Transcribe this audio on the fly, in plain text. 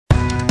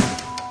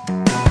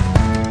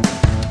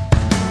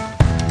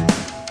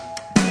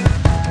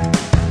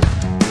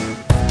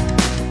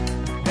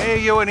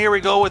you, and here we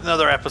go with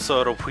another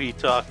episode of We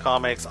Talk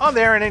Comics on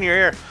there and in your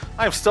ear.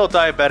 I'm still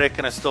diabetic,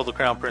 and I'm still the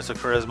Crown Prince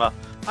of Charisma.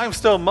 I'm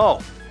still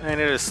Mo,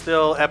 and it is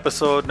still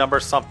episode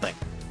number something.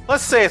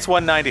 Let's say it's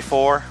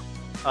 194.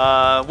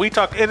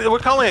 We're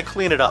calling it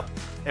Clean It Up,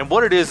 and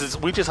what it is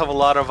we just have a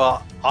lot of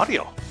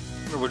audio.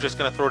 We're just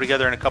going to throw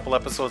together in a couple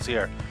episodes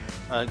here.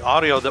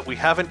 Audio that we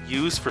haven't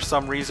used for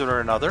some reason or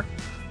another,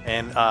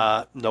 and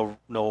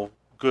no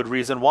good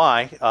reason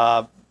why.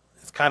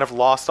 It's kind of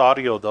lost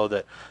audio, though,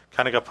 that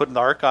kind of got put in the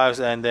archives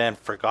and then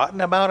forgotten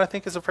about, I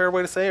think is a fair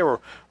way to say,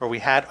 or we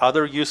had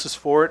other uses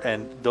for it,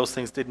 and those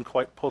things didn't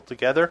quite pull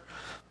together.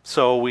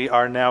 So we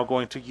are now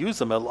going to use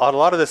them. A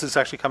lot of this is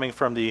actually coming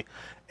from the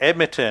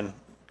Edmonton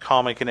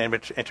Comic and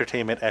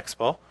Entertainment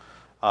Expo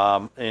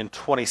in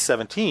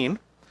 2017.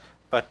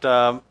 But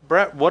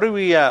Brett, what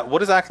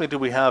exactly do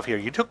we have here?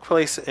 You took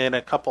place in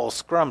a couple of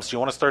scrums. Do you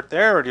want to start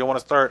there, or what do you want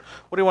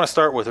to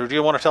start with, or do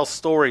you want to tell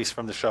stories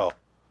from the show?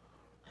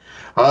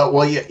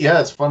 Yeah,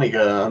 it's funny.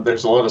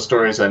 There's a lot of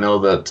stories I know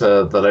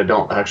that I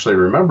don't actually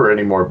remember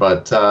anymore.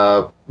 But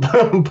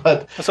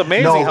it's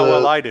amazing how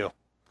well I do.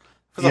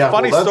 If it's a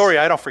funny story,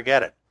 I don't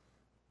forget it.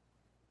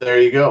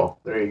 There you go.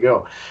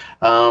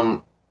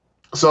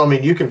 So I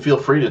mean, you can feel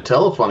free to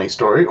tell a funny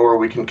story, or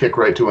we can kick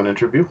right to an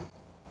interview.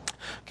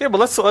 Okay, but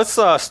let's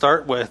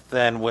start with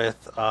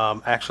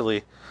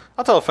actually.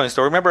 I'll tell a funny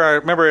story.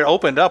 Remember it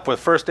opened up with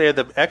first day of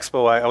the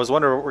expo. I was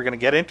wondering what we're going to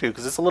get into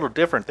because it's a little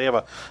different. They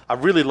have I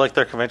really like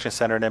their convention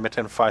center in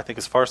Edmonton. I think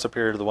it's far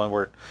superior to the one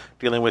we're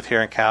dealing with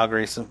here in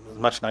Calgary. It's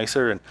much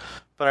nicer.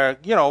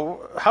 But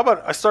how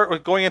about I start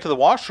with going into the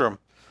washroom,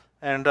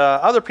 and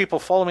other people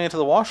follow me into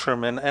the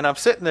washroom, and I'm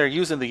sitting there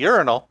using the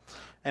urinal.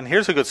 And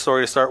here's a good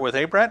story to start with,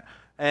 Brett?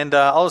 And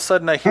all of a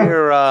sudden I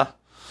hear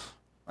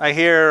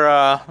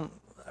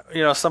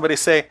somebody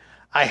say,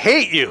 "I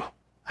hate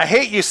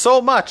you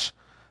so much."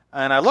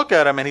 And I look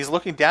at him, and he's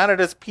looking down at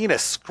his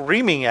penis,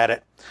 screaming at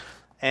it.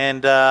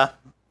 And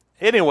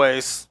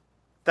anyways,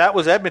 that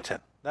was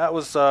Edmonton. That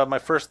was my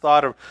first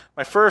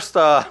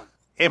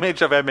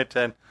image of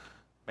Edmonton.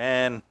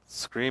 Man,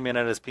 screaming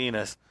at his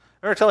penis.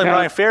 I remember telling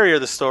Ryan Ferrier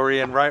the story,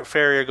 and Ryan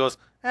Ferrier goes,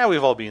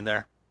 we've all been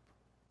there.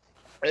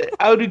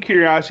 Out of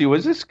curiosity,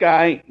 was this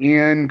guy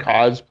in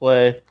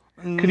cosplay?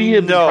 Could he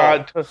have been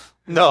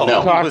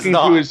talking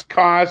to his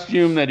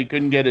costume that he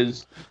couldn't get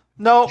his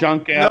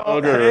junk out? No,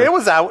 it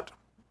was out.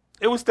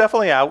 It was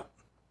definitely out.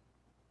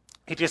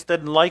 He just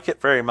didn't like it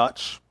very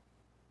much.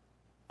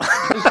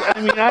 I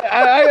mean,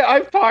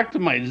 I've talked to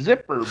my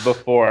zipper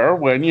before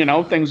when,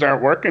 things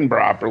aren't working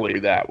properly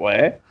that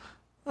way.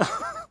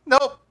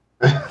 Nope.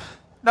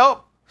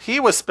 He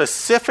was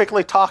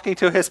specifically talking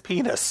to his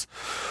penis.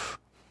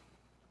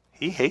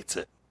 He hates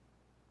it.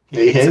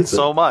 He hates it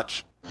so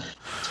much.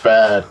 It's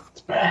bad.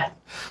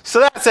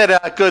 So that's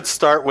a good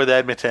start with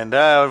Edmonton.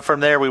 From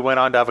there, we went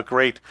on to have a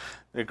great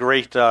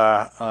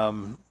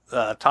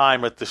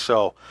time at the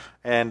show,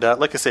 and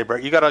like I say,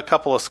 Brett, you got a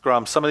couple of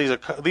scrums. Some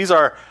of these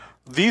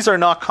are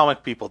not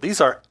comic people; these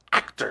are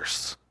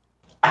actors.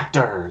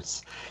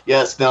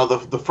 Yes. Now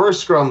the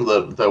first scrum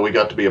that we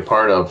got to be a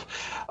part of,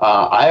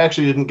 I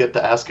actually didn't get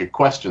to ask a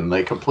question.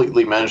 They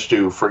completely managed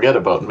to forget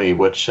about me,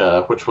 which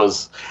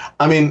was,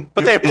 I mean,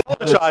 but they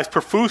apologized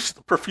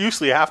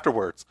profusely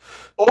afterwards.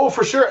 Oh,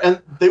 for sure,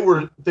 and they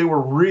were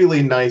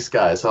really nice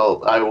guys.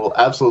 I will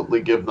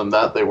absolutely give them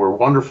that. They were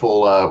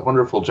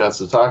wonderful gents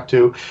to talk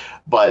to,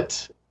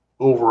 but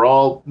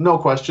overall, no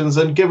questions.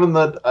 And given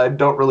that I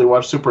don't really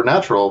watch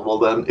Supernatural, well,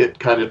 then it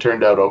kind of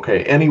turned out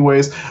okay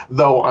anyways,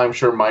 though I'm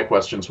sure my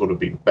questions would have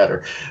been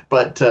better.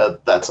 But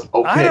that's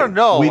okay. I don't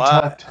know. We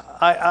talked...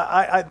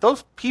 I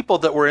those people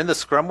that were in the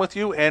scrum with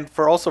you, and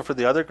for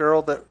the other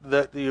girl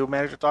that you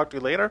managed to talk to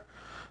later,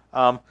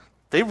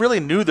 they really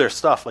knew their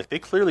stuff. Like, they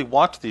clearly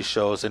watched these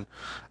shows, and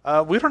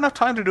we don't have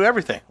time to do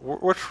everything.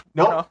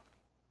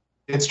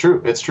 It's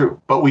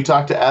true. But we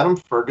talked to Adam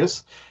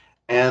Fergus,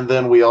 and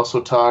then we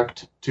also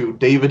talked to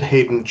David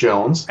Hayden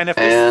Jones. And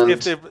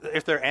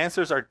if their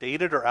answers are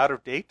dated or out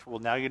of date, well,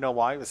 now you know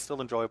why. It's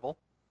still enjoyable.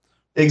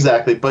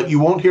 Exactly, but you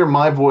won't hear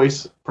my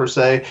voice per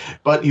se,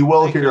 but you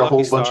will hear a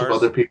whole bunch of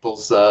other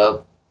people's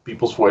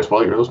voice.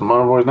 Well, you're listening to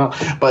my voice now,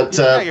 but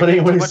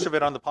anyways, too much of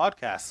it on the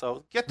podcast.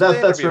 So get to the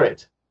interview. That's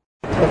right.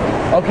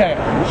 Okay,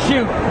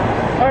 shoot.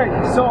 All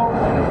right, so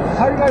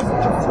how are you guys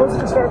supposed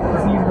to start the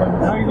season?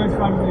 How are you guys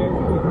finding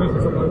the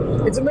convention so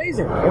far? It's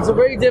amazing. It's a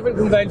very different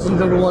convention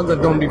than the ones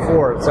I've done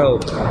before. So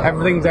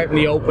everything's out in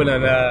the open,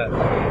 and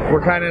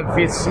we're kind of,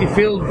 you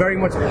feel very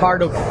much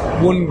part of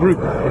one group.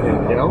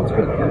 It's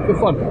good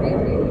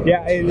fun.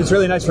 Yeah, it's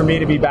really nice for me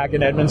to be back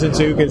in Edmonton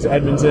too, because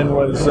Edmonton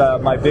was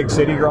my big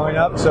city growing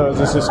up. So as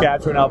a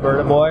Saskatchewan,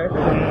 Alberta boy,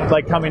 it's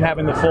like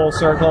having the full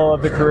circle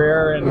of the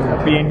career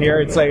and being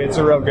here. It's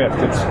a real gift.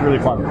 It's really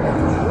fun.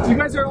 You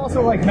guys are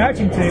also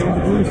matching today with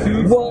the blue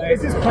suits. Well,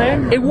 is this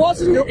planned? It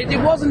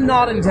wasn't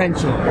not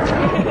intentional.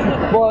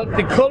 Well,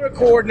 the color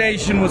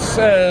coordination was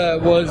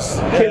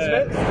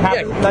kismet,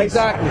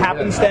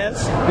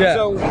 happenstance. Yeah.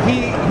 So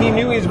he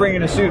knew he was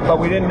bringing a suit, but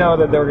we didn't know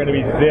that they were going to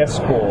be this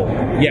cool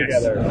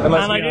together. And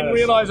I didn't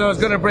realize I was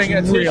going to bring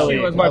a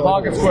tissue as my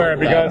pocket square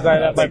because I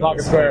had my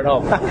pocket square at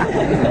home.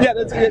 Yeah,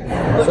 that's good.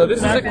 So this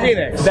is a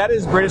Kleenex. That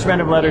is British Men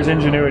of Letters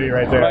ingenuity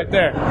right there. Right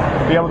there.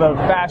 Be able to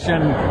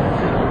fashion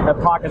a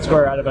pocket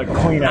square out of a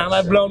Kleenex. And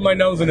I've blown my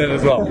nose in it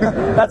as well.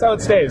 That's how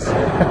it stays.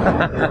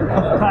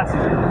 Classy.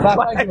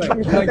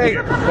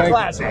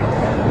 Classy.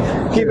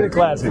 Keep it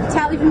classy.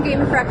 Tally from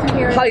Game of Correction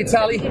here. Hi,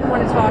 Tally. Didn't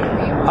want to talk to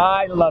you.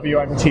 I love you.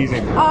 I'm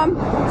teasing.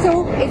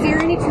 So, is there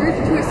any truth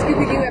to a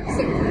Scooby-Doo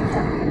episode?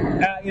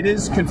 It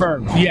is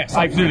confirmed. Yes,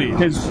 absolutely.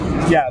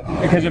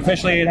 Because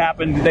officially it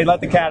happened. They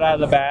let the cat out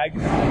of the bag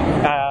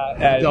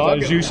at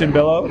Zeus and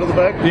Billow. Out of the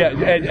bag? Yeah,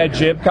 at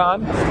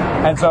JibCon,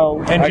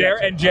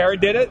 and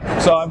Jared did it.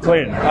 So I'm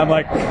clean. I'm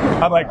like.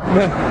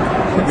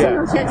 So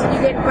no chance of you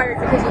getting fired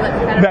because you let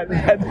the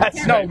cat out of the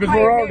bag. No, because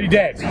we're already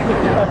dead.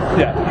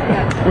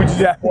 Yeah. Which is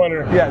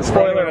spoiler. Yeah,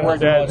 spoiler. We're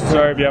dead.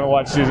 Sorry if you haven't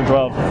watched season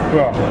 12.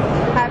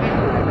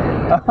 Haven't.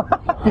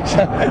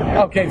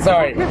 Okay,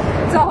 sorry.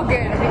 It's all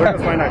good. There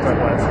goes my nighttime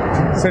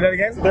plans. Say that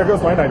again? There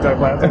goes my nighttime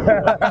plans.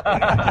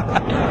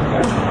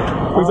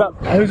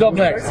 Who's up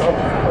next?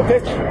 Okay.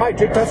 Hi,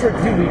 Jake Besser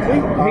at Q Weekly.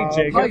 Hey,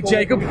 Jacob. Hi,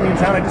 Jacob. Weekly in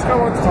town. I just kind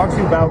of wanted to talk to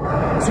you about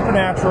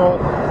Supernatural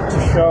to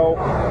show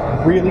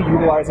really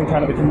utilizing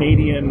kind of the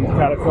Canadian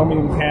kind of filming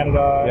in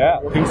Canada.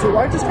 Yeah. So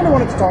I just kind of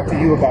wanted to talk to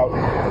you about,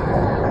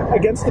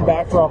 against the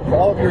backdrop of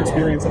all of your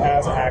experience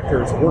as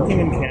actors working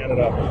in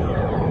Canada,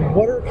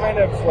 what are kind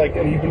of like,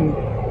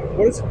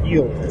 what does it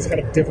feel that's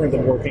kind of different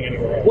than working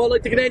anywhere else? Well,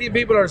 like the Canadian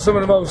people are some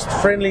of the most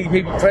friendliest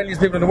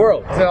people in the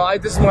world. So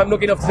I'm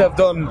lucky enough to have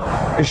done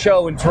a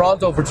show in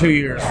Toronto for 2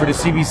 years for the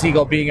CBC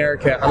called Being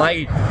Erica, and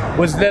I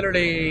was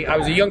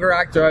a younger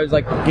actor. I was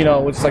like, it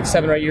was like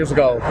 7 or 8 years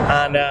ago,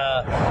 and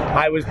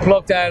I was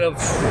plucked out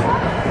of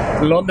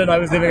London I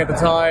was living at the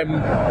time,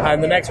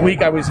 and the next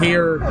week I was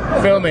here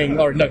filming,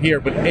 or not here,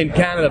 but in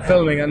Canada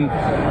filming, and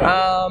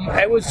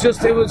I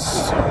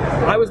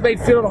was made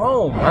feel at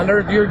home, and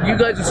you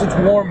guys are such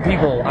warm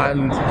people,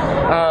 and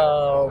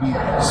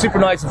super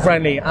nice and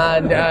friendly,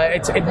 and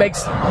it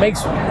makes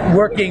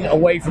working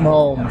away from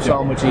home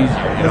so much easier.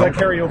 Does that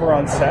carry over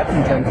on set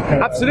in terms of kind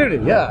of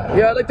absolutely,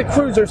 yeah. Like the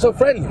crews are so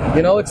friendly,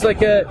 it's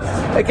like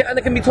and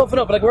it can be tough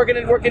enough. Like working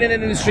in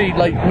an industry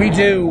like we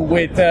do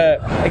with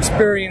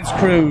experienced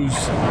crews,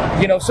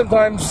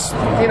 sometimes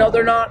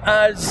they're not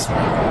as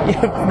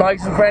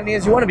nice and friendly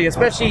as you want to be,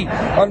 especially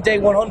on day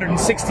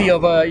 160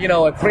 of a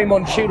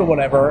 3-month shoot or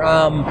whatever,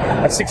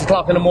 at 6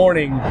 o'clock in the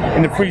morning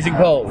in the freezing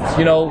cold.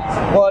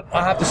 But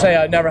I have to say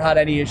I never had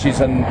any issues,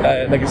 and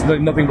it's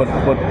nothing but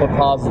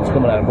positives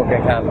coming out of working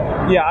in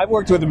Canada. Yeah, I've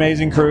worked with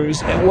amazing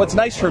crews. What's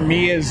nice for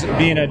me is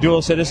being a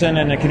dual citizen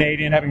and a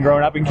Canadian, having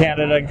grown up in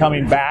Canada and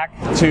coming back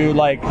to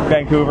like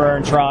Vancouver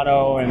and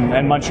Toronto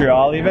and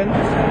Montreal even,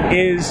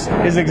 is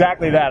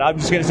exactly that. I'm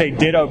just going to say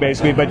ditto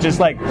basically, but just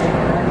like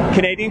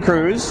Canadian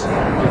crews,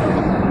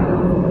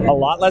 a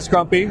lot less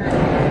grumpy,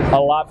 a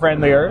lot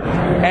friendlier,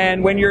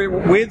 and when you're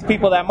with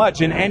people that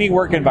much in any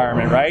work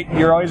environment, right,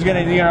 you're always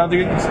going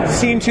to,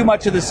 seeing too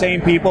much of the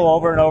same people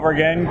over and over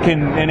again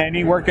in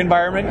any work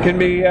environment can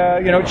be,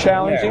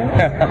 challenging.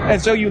 Yeah.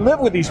 And so you live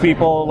with these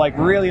people like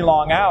really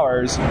long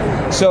hours.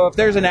 So if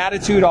there's an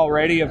attitude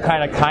already of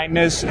kind of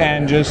kindness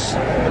and just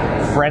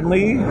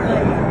friendly,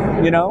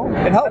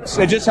 it helps.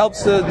 It just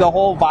helps the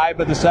whole vibe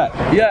of the set.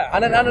 Yeah,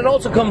 and it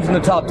also comes from the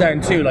top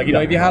down too. Like,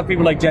 if you have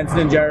people like Jensen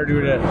and Jared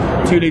who are the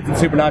two leads in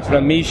Supernatural,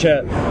 and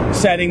Misha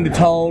setting the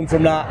tone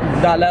from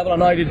that level,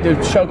 and I did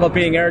the show called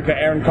Being Erica.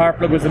 Erin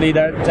Carplug was the lead,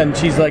 and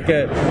she's like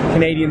a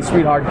Canadian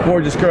sweetheart,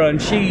 gorgeous girl, and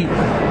she,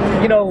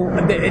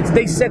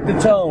 they set the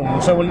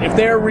tone. So if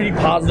they're really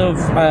positive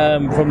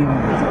from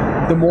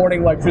the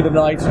morning right through the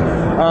night,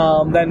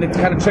 then it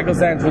kind of trickles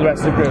down to the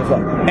rest of the crew as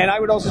well. And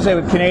I would also say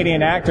with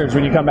Canadian actors,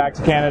 when you come back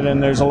to Canada,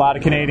 and there's a lot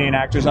of Canadian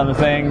actors on the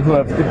thing who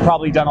have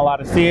probably done a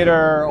lot of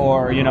theater,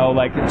 or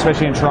like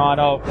especially in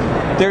Toronto,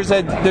 there's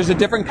a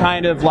different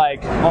kind of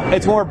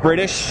it's more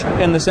British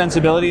in the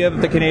sensibility of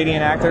the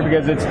Canadian actor,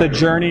 because it's the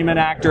journeyman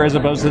actor as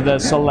opposed to the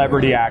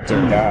celebrity actor,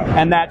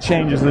 and that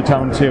changes the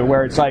tone too.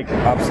 Where it's like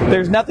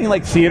there's nothing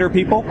like theater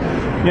people,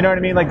 you know what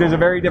I mean? Like there's a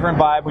very different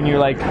vibe when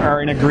you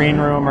are in a green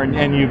room,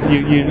 and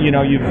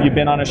you've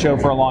been on a show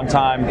for a long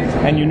time,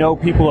 and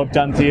people have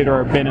done theater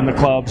or been in the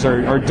clubs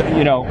or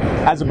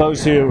as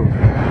opposed to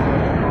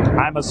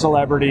I'm a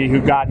celebrity who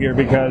got here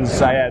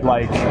because I had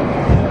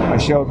I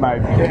showed my I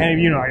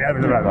haven't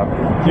what I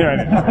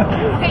mean.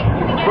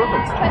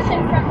 Perfect.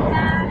 Question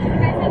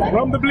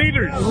from the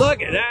bleeders.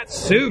 Look at that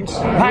suit.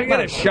 I get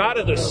a shot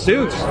of the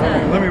suit.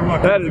 Let me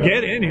walk.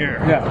 Get in here.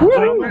 Yeah.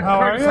 How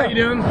are you? How you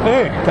doing?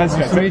 Hey, nice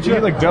to meet you.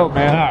 You look dope,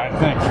 man. All right,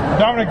 thanks.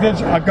 Dominic,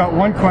 I've got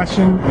one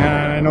question,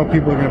 and I know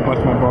people are going to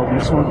bust my balls on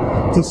this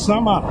one. To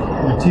sum up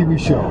your TV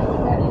show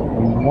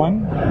in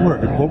one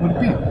word, what would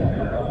it be?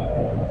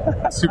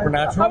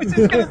 Supernatural. I was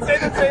just going to say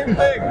the same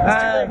thing.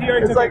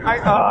 It's like, All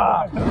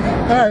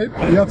right,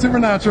 you got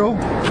Supernatural.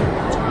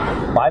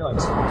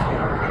 Violence.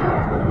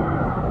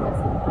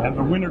 and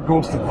the winner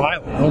goes to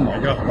Violet. Oh my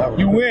God!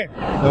 You win.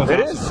 It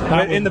is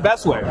in the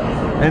best way,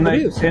 in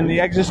the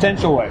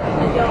existential way.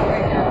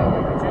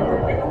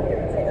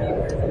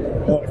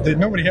 Did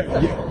nobody have?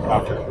 Yeah.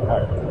 Okay. All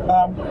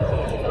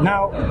right.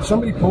 Now,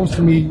 somebody posed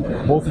to me,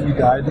 both of you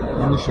died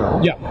in the show.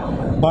 Yeah.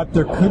 But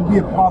there could be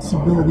a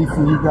possibility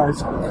for you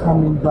guys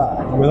coming back.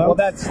 Well,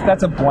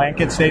 that's a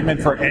blanket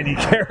statement for any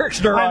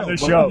character on the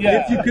show.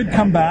 Yeah. If you could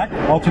come back,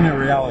 alternate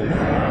reality,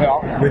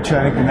 which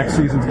I think the next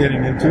season's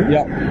getting into.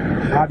 Yeah.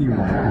 How do you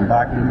want to come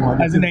back?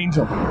 As an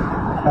angel.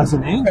 As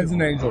an angel? As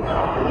an angel.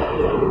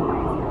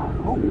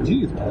 Oh,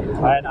 geez.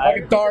 Like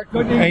a dark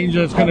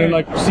angel that's going to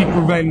like seek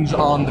revenge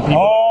on the people.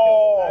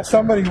 Oh,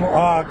 somebody.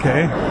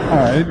 Okay. All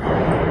right.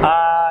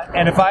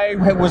 And if I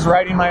was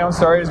writing my own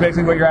story, is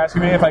basically what you're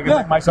asking me. If I could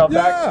bring myself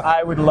back,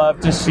 I would love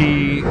to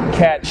see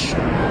Ketch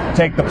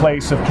take the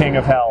place of King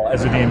of Hell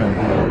as a demon.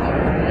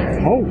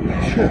 Holy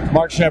shit.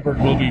 Mark Shepard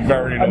will be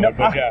very annoyed,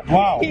 but yeah.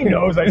 Wow. He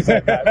knows I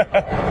said that.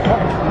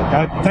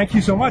 Thank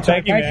you so much.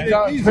 Thank you, man.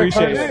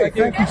 Appreciate it.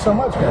 Thank you so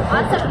much,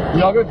 guys. Awesome.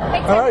 You all good?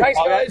 All right. Thanks,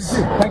 guys.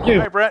 Thank you. All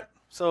right, Brett.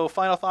 So,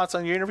 final thoughts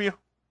on your interview?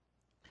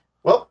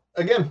 Well,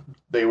 again,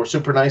 they were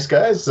super nice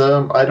guys.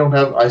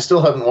 I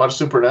still haven't watched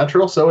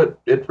Supernatural, so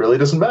it really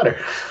doesn't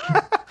matter.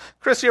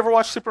 Chris, you ever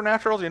watch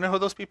Supernatural? Do you know who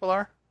those people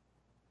are?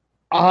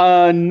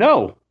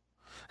 No.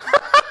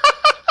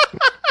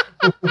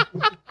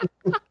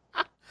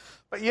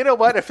 But you know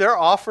what? If they're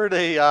offered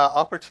a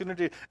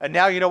opportunity, and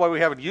now you know why we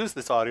haven't used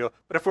this audio,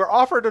 but if we're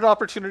offered an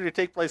opportunity to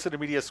take place in a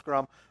media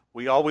scrum,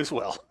 we always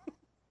will.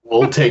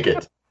 We'll take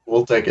it.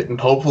 We'll take it, and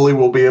hopefully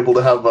we'll be able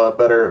to have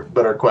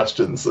better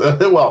questions.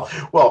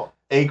 well,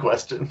 a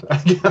question, I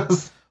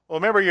guess. Well,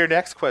 remember your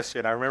next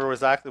question. I remember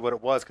exactly what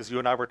it was because you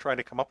and I were trying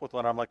to come up with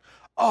one. I'm like,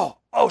 oh,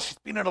 she's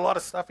been in a lot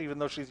of stuff even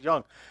though she's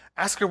young.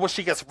 Ask her what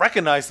she gets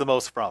recognized the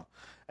most from.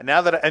 And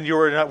now that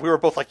we were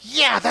both like,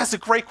 yeah, that's a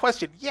great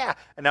question. Yeah.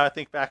 And now I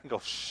think back and go,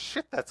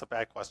 shit, that's a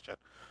bad question.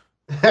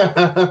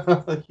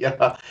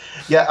 Yeah.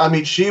 I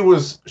mean, she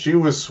was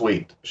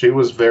sweet. She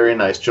was very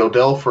nice.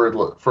 Jodelle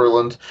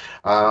Ferland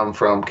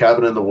from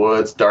Cabin in the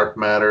Woods, Dark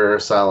Matter,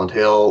 Silent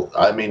Hill.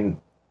 I mean,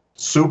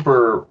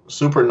 super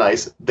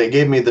nice. They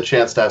gave me the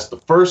chance to ask the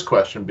first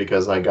question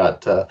because I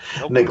got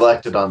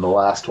neglected on the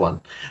last one.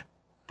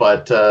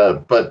 But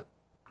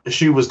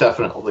she was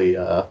definitely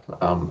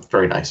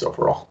very nice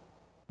overall.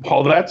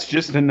 Well, that's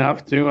just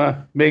enough to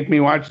make me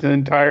watch the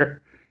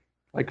entire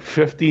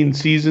 15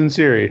 season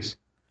series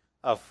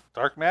of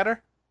Dark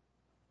Matter.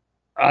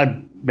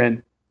 I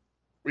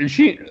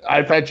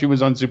thought she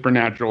was on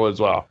Supernatural as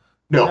well.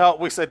 No,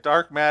 we said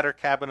Dark Matter,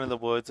 Cabin in the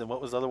Woods, and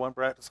what was the other one,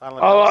 Brett?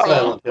 Silent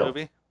Hill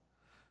movie.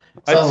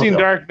 I've seen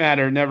Dark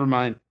Matter. Never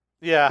mind.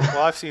 Yeah,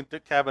 well, I've seen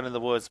Cabin in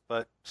the Woods,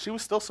 but she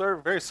was still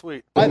very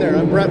sweet. Hi there,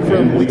 I'm Brett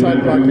from We Talk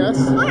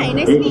Podcast. Hi,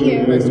 nice to meet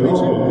you. Nice to meet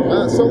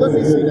you. So let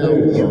me see now.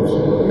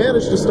 You've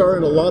managed to star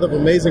in a lot of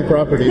amazing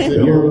properties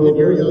in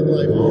your young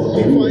life. Do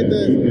you find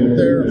that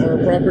there are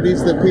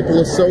properties that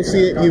people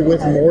associate you with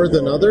more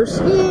than others?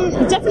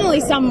 Definitely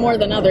some more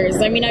than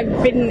others. I mean,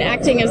 I've been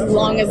acting as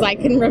long as I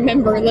can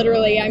remember,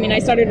 literally. I mean, I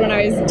started when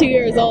I was 2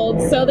 years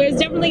old, so there's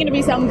definitely going to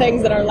be some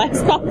things that are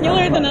less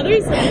popular than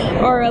others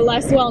or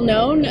less well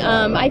known.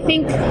 I think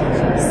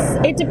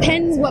it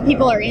depends what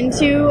people are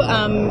into.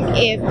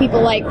 If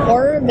people like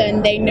horror,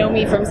 then they know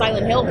me from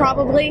Silent Hill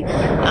probably.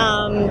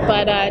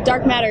 But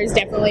Dark Matter has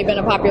definitely been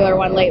a popular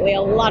one lately.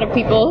 A lot of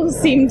people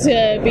seem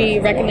to be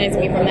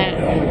recognizing me from that.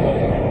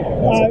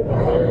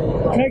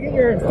 Can I get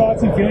your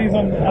thoughts and feelings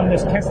on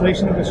this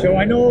cancellation of the show?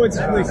 I know it's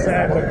really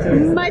sad, but...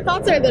 My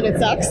thoughts are that it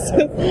sucks.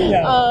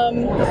 Yeah.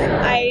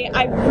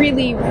 I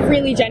really,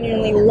 really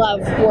genuinely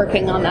love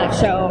working on that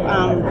show.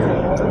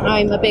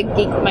 I'm a big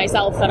geek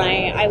myself, and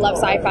I love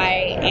sci-fi,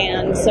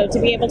 and so to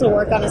be able to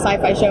work on a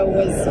sci-fi show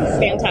was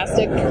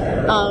fantastic.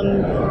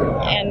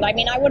 And I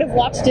mean, I would have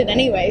watched it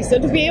anyway, so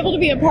to be able to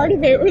be a part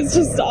of it was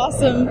just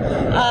awesome.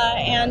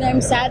 And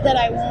I'm sad that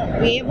I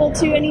won't be able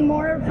to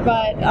anymore,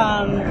 but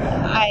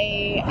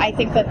I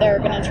think that they're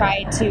going to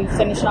try to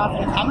finish it off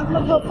in a comic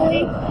book,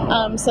 hopefully,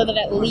 so that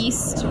at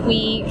least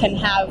we can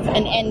have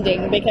an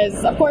ending,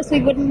 because of course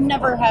we would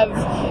never have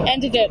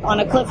ended it on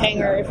a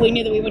cliffhanger if we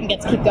knew that we wouldn't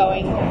get to keep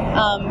going.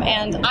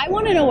 And I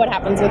want to know what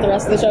happens with the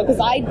rest of the show, because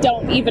I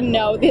don't even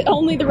know.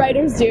 Only the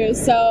writers do,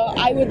 so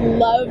I would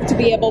love to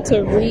be able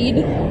to read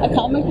a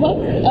comic book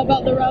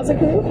about the Raza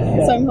crew,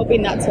 so I'm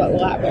hoping that's what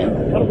will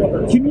happen.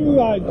 Can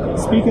you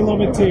speak a little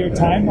bit to your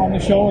time on the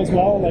show as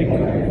well, like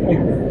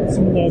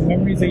some of the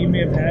memories that you may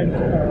have had?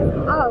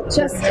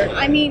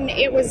 I mean,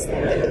 it was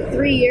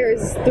 3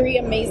 years, 3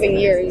 amazing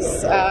years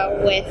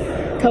with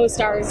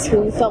co-stars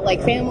who felt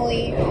like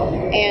family,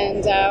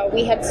 and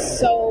we had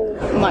so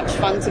much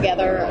fun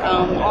together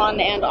on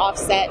and off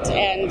set,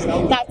 and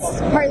that's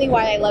partly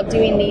why I love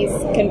doing these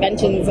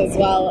conventions as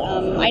well.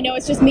 I know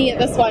it's just me at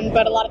this one,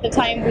 but a lot of the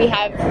time we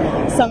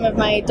have some of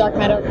my Dark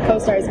Matter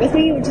co-stars with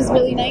me, which is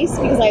really nice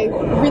because I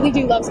really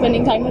do love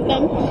spending time with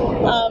them.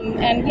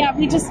 And yeah,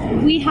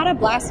 we had a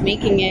blast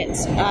making it,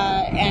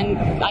 and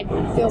I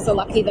feel so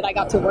lucky that I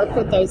got to work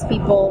with those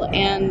people,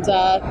 and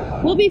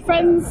we'll be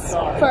friends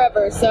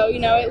forever. So,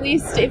 at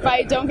least if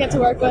I don't get to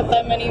work with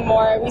them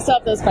anymore, we still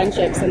have those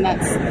friendships, and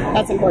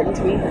that's important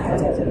to me.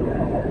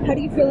 How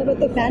do you feel about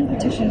the fan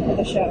petition for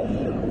the show?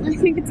 I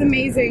think it's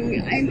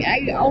amazing.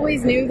 I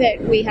always knew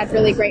that we had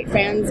really great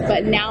fans,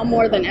 but now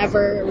more than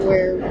ever,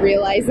 we're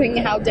realizing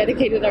how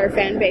dedicated our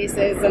fan base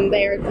is, and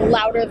they're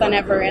louder than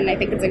ever, and I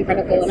think it's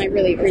incredible, and I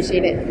really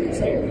appreciate it.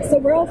 So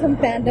we're all from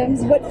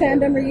fandoms. What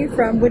fandom are you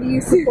from? What do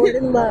you support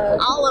and love?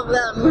 All of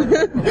them.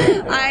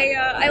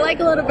 I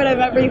like a little bit of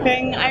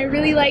everything. I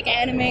really like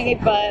anime,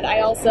 but I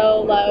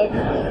also love,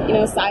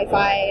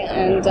 sci-fi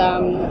and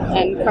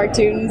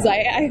cartoons.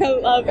 I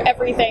love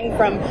everything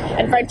from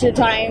Adventure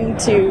Time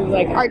to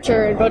like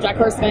Archer and BoJack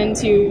Horseman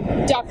to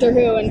Doctor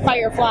Who and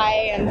Firefly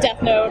and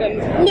Death Note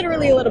and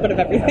literally a little bit of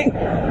everything.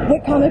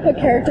 What comic book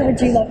character would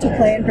you love to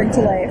play and bring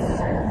to life?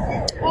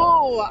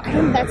 Oh,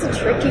 that's a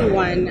tricky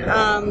one.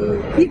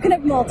 You can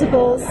have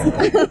multiples.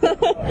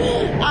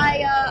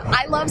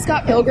 I love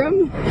Scott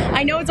Pilgrim.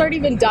 I know it's already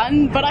been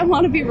done, but I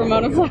want to be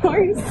Ramona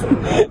Flowers.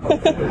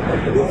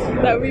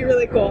 That would be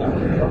really cool.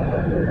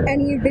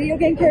 Any video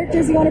game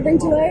characters you want to bring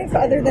to life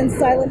other than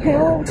Silent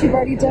Hill, which you've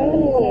already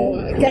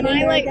done? Can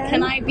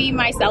I be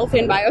myself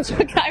in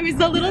BioShock? I was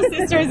the little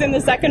sisters in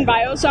the second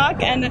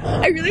BioShock, and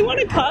I really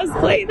want to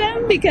cosplay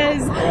them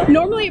because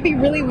normally it'd be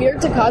really weird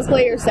to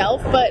cosplay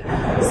yourself, but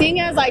seeing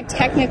as I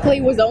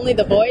technically was only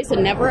the voice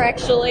and never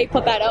actually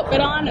put that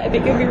outfit on, I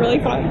think it'd be really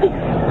fun.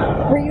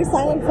 Were you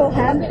Silent Hill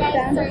fan? We're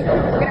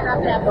gonna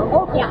wrap it up.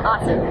 Oh, yeah,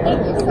 awesome.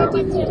 Thank you so much. Do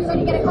you want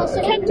to get a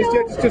question?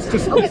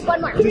 Just okay,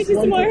 one more. Just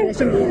one more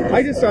question.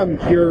 I just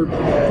you're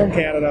from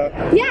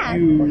Canada. Yeah.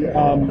 You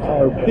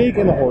are big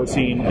in the horror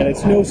scene, and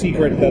it's no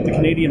secret that the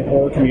Canadian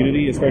horror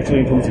community, especially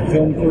in terms of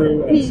film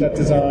crew and set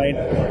design,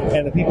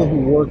 and the people who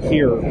work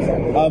here,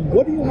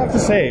 what do you have to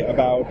say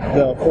about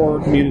the horror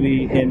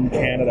community in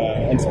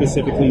Canada, and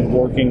specifically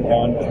working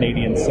on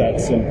Canadian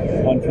sets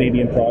and on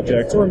Canadian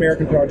projects or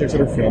American projects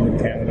that are filmed in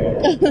Canada?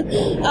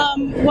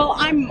 Well,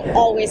 I'm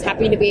always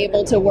happy to be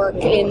able to work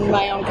in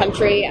my own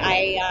country.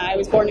 I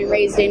was born and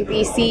raised in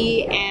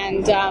BC,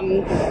 and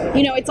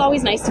it's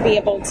always nice to be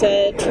able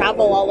to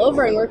travel all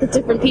over and work with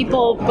different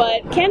people,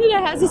 but Canada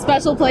has a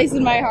special place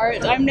in my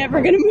heart. I'm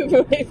never going to move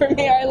away from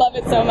here. I love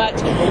it so much.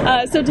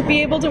 So to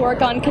be able to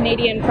work on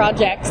Canadian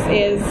projects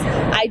is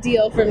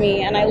ideal for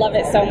me, and I love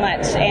it so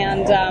much.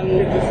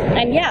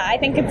 And yeah, I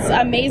think it's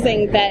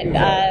amazing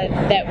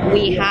that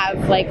we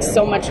have like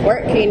so much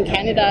work in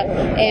Canada,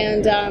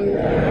 and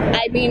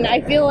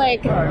I feel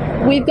like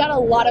we've got a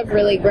lot of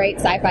really great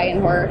sci-fi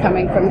and horror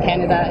coming from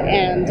Canada,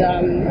 and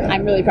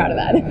I'm really proud of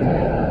that.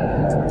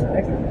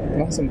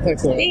 Awesome,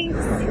 thanks a lot. Thanks.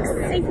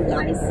 Thank you,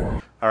 guys.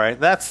 All right,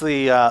 that's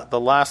the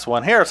last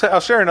one. Here, I'll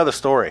share another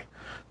story.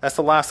 That's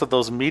the last of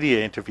those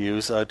media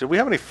interviews. Did we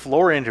have any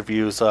floor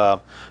interviews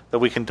that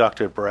we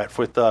conducted, Brett,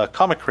 with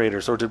comic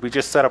creators, or did we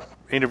just set up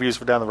interviews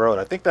for down the road?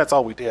 I think that's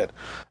all we did.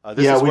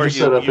 We just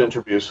set up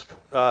interviews.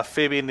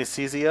 Fabian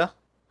Nicieza,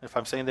 if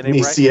I'm saying the name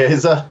right.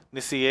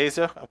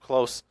 Nicieza, I'm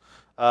close.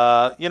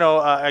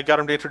 I got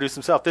him to introduce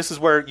himself. This is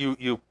where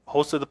you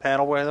hosted the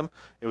panel with him.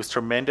 It was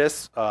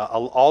tremendous.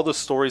 All the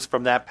stories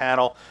from that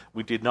panel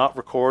we did not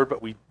record,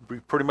 but we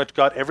pretty much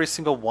got every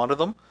single one of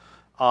them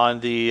on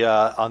the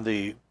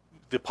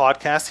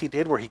podcast he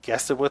did where he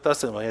guested with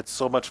us, and we had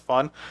so much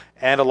fun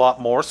and a lot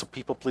more. So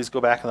people, please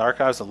go back in the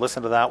archives and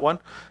listen to that one.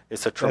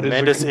 It's a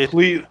tremendous...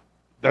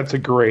 That's a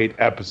great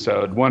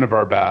episode. One of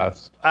our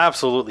best.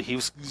 Absolutely. He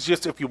was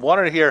just, if you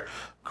wanted to hear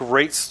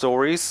great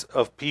stories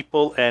of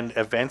people and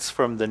events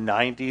from the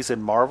 90s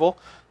in Marvel,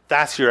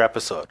 that's your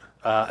episode.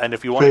 And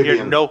if you want to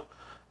hear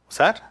what's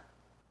that?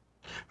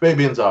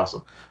 Fabian's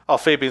awesome. Oh,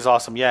 Fabian's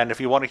awesome. Yeah. And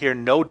if you want to hear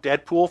no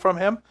Deadpool from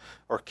him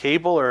or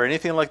Cable or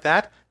anything like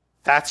that,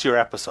 that's your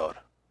episode.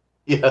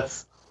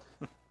 Yes.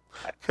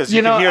 Because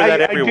you can hear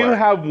that everywhere. I do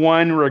have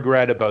one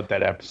regret about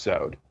that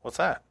episode. What's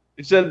that?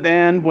 Is that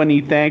then when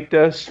he thanked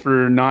us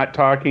for not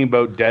talking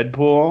about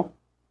Deadpool,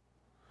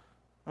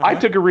 I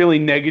took a really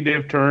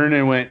negative turn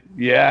and went,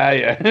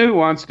 yeah, who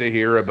wants to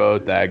hear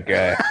about that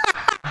guy?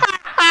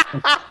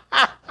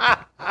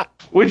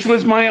 Which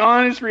was my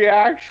honest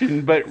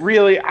reaction, but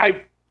really,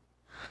 I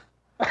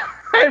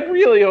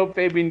really hope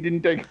Fabian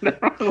didn't take it the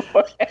wrong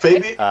way.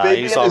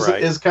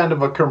 Fabian is kind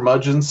of a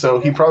curmudgeon, so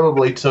he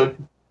probably took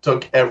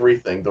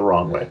everything the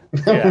wrong way.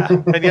 Yeah,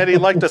 and yet he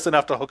liked us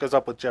enough to hook us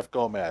up with Jeff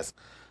Gomez.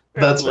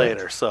 That's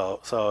later. Right.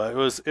 So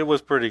it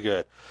was pretty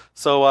good.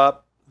 So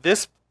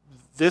this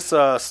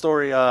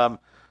story, a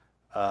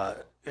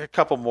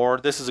couple more.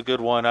 This is a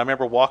good one. I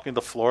remember walking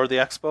the floor of the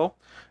expo,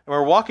 and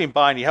we're walking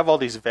by, and you have all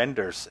these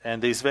vendors,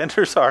 and these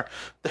vendors they're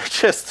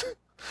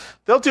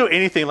they'll do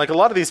anything. Like a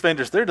lot of these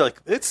vendors, they're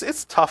like, it's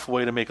a tough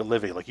way to make a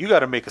living. Like you got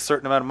to make a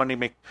certain amount of money,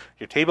 make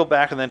your table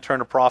back, and then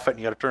turn a profit. And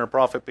you got to turn a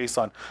profit based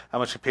on how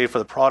much you paid for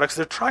the products.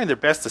 They're trying their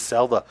best to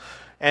sell the.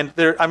 And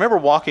I remember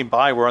walking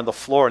by, we're on the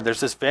floor, and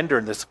there's this vendor,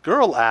 and this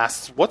girl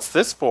asks, "What's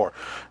this for?"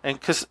 And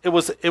because it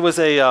was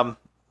a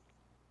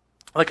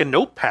like a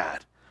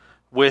notepad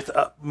with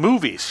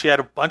movies. She had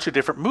a bunch of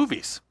different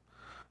movies,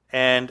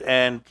 and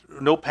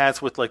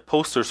notepads with like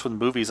posters from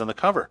the movies on the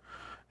cover.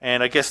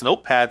 And I guess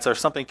notepads are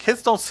something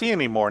kids don't see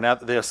anymore now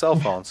that they have cell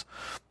phones.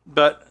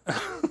 But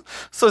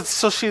so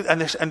she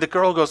and the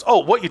girl goes, "Oh,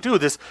 what you do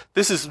this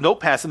is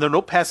notepads, and they're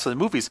notepads for the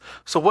movies.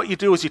 So what you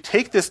do is you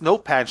take this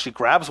notepad." She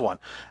grabs one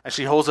and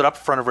she holds it up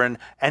in front of her,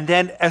 and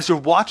then as you're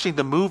watching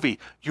the movie,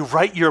 you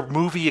write your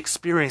movie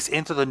experience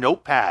into the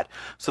notepad.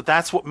 So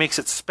that's what makes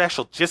it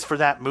special, just for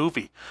that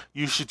movie.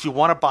 Do you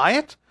want to buy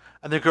it?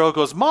 And the girl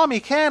goes,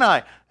 "Mommy, can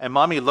I?" And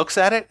Mommy looks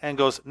at it and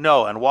goes,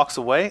 "No," and walks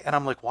away. And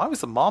I'm like, why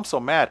was the mom so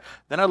mad?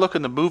 Then I look,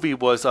 and the movie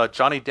was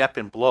Johnny Depp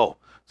in Blow.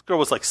 This girl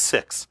was like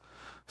 6.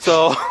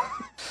 So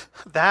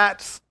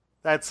that's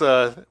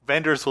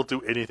vendors will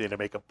do anything to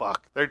make a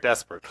buck. They're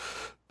desperate.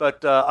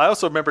 But I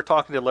also remember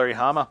talking to Larry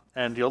Hama,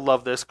 and you'll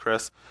love this,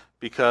 Chris,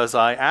 because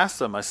I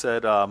asked him, I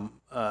said,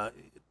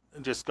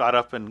 just got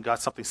up and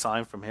got something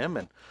signed from him,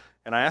 and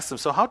I asked him,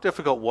 so how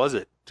difficult was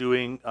it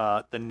doing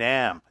the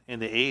NAMM in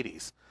the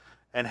 80s?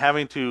 And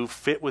having to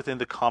fit within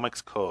the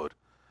comics code.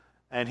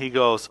 And he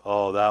goes,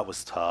 "Oh, that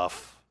was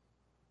tough."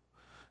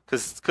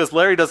 Because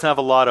Larry doesn't have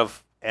a lot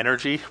of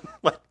energy.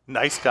 Like,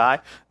 nice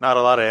guy, not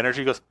a lot of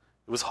energy. He goes,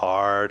 "It was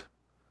hard."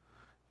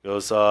 He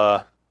goes,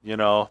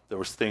 there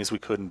was things we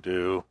couldn't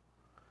do.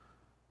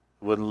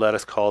 Wouldn't let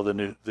us call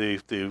the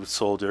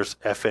soldiers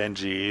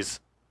FNGs,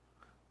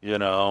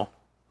 or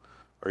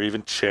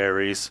even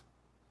cherries.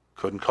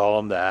 Couldn't call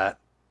them that.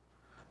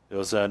 It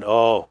was when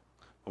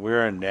we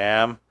were in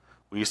NAMM,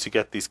 we used to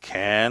get these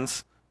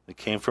cans. They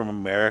came from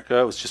America.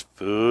 It was just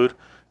food.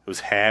 It was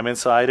ham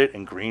inside it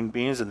and green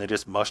beans, and they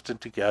just mushed it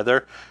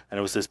together. And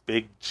it was this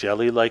big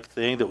jelly-like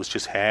thing that was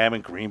just ham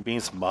and green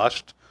beans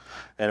mushed.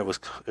 And it was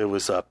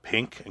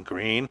pink and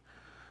green.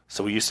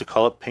 So we used to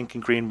call it pink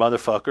and green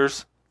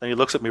motherfuckers. Then he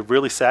looks at me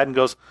really sad and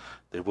goes,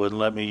 "They wouldn't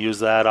let me use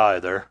that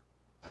either."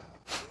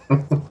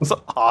 It's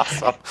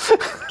awesome.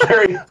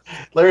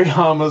 Larry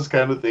Hama's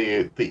kind of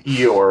the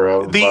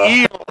Eeyore of... The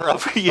Eeyore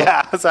of...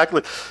 Yeah,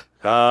 exactly.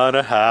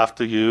 Gonna have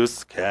to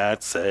use,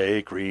 can't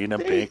say green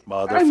and pink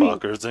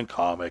motherfuckers in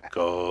comic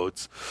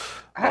codes.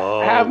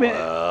 Having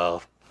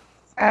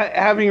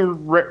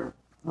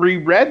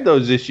reread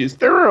those issues,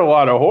 there were a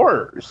lot of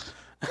horrors.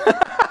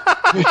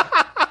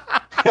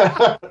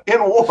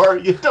 In war,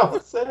 you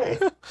don't say.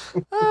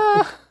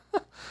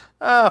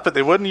 But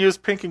they wouldn't use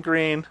pink and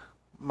green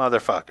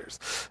motherfuckers.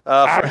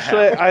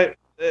 Actually,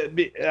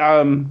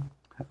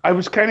 I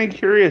was kind of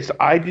curious.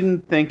 I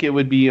didn't think it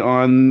would be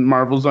on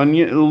Marvel's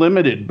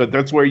Unlimited, but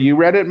that's where you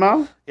read it,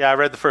 Mo? Yeah, I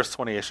read the first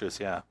 20 issues,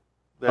 yeah.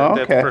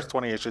 The first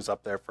 20 issues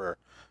up there for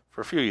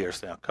a few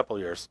years now, a couple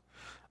years.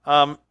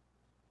 Yeah,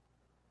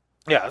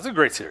 it's a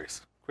great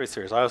series. Great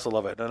series. I also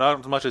love it.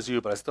 Not as much as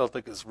you, but I still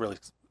think it's really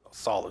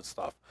solid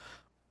stuff.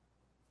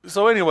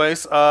 So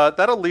anyways,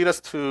 that'll lead us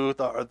to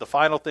the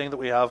final thing that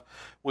we have,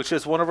 which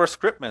is one of our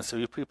scriptments. So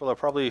you people are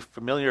probably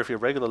familiar if you're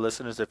regular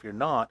listeners. If you're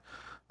not,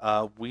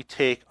 we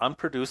take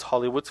unproduced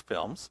Hollywood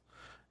films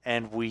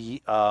and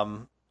we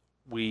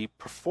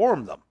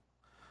perform them.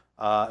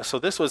 So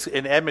this was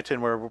in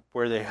Edmonton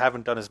where they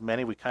haven't done as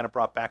many. We kind of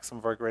brought back some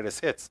of our greatest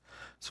hits.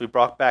 So we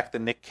brought back the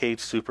Nick Cage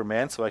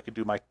Superman so I could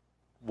do my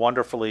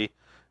wonderfully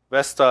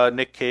best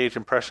Nick Cage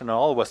impression in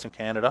all of Western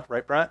Canada.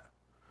 Right, Brent?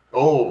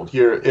 Oh,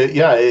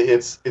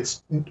 it's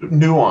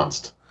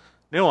nuanced.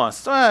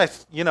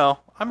 Nuanced.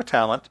 I'm a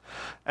talent.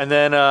 And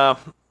then,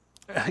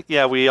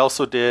 we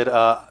also did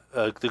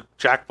the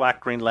Jack Black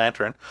Green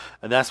Lantern,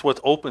 and that's what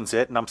opens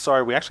it. And I'm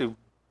sorry, we actually,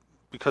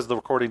 because the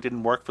recording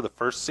didn't work for the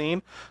first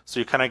scene, so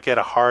you kind of get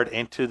a hard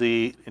into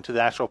the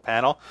actual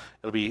panel.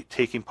 It'll be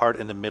taking part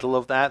in the middle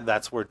of that.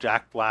 That's where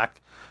Jack Black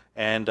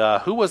and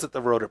who was it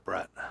that wrote it,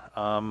 Brett?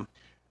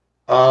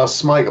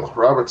 Smigel,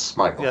 Robert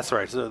Smigel. That's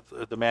right. So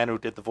the man who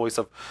did the voice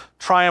of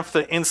Triumph,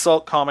 the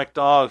insult comic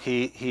dog.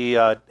 He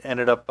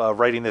ended up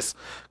writing this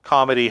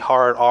comedy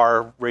hard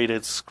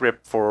R-rated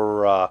script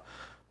for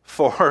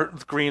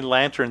Green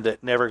Lantern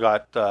that never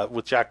got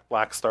with Jack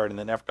Black starring,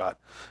 that never got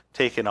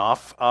taken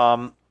off.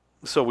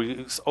 So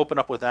we open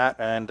up with that,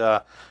 and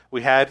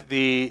we had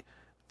the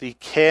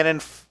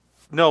Canon.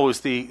 No, it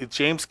was the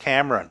James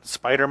Cameron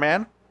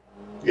Spider-Man.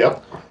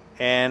 Yep.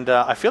 And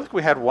I feel like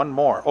we had one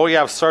more. Oh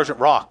yeah, Sergeant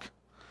Rock.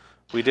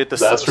 We did the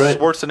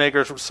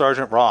Schwarzenegger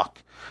Sergeant Rock.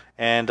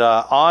 And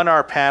on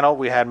our panel,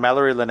 we had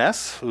Mallory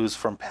Liness, who's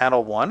from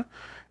Panel 1,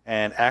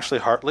 and Ashley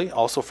Hartley,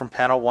 also from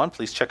Panel 1.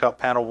 Please check out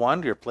Panel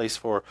 1, your place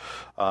for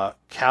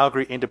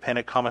Calgary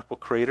independent comic book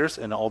creators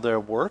and all their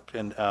work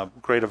and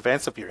great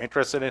events if you're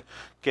interested in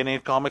getting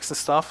into comics and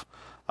stuff.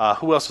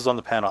 Who else was on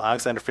the panel?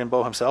 Alexander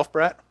Finbow himself,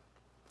 Brett?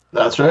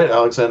 That's right,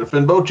 Alexander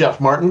Finbow, Jeff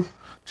Martin,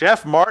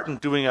 Jeff Martin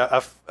doing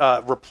a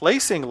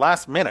replacement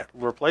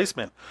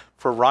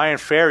for Ryan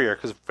Ferrier,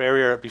 because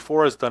Ferrier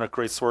before has done a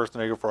great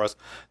Schwarzenegger for us.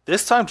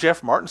 This time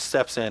Jeff Martin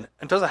steps in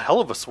and does a hell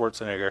of a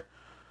Schwarzenegger.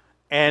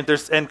 And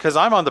because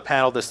I'm on the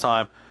panel this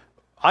time,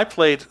 I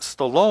played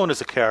Stallone as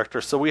a character,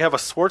 so we have a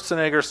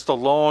Schwarzenegger,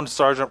 Stallone,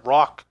 Sergeant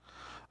Rock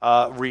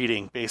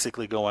reading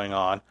basically going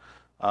on.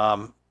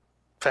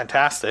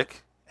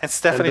 Fantastic. And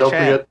Stephanie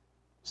Chan.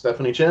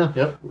 Stephanie Chan,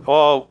 yep.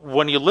 Well,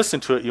 when you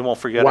listen to it, you won't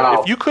forget it.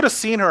 If you could have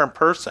seen her in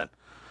person,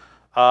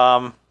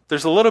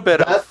 there's a little bit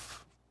that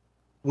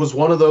was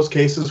one of those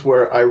cases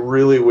where I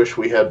really wish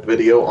we had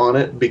video on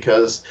it,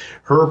 because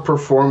her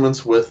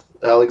performance with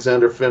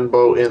Alexander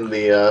Finbow in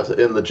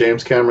the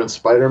James Cameron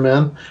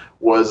Spider-Man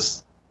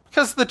was...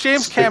 Because the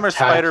James Cameron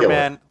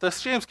Spider-Man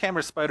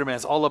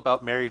is all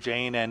about Mary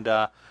Jane and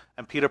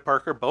Peter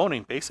Parker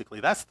boning, basically.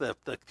 That's the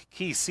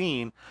key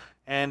scene.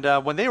 And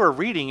when they were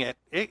reading it,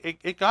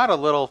 it got a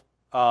little...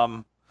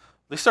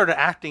 they started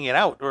acting it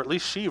out, or at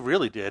least she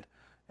really did.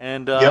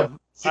 And yep,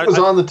 it was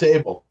on the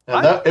table,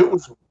 and it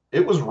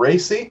was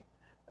racy,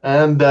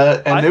 and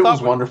it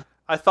was wonderful.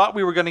 I thought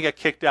we were going to get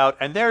kicked out,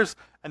 and there's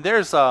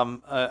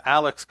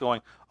Alex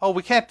going, "Oh,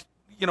 we can't,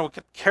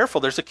 careful.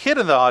 There's a kid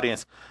in the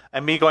audience,"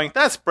 and me going,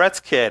 "That's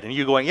Brett's kid," and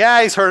you going,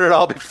 "Yeah, he's heard it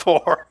all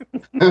before."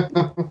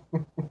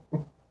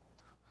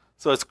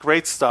 So it's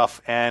great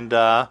stuff, and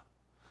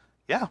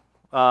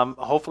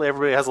hopefully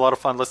everybody has a lot of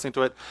fun listening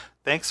to it.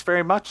 Thanks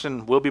very much,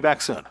 and we'll be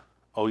back soon.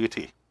 OUT.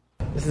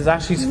 This is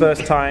Ashley's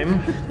first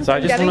time, so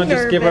I just want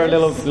to give her a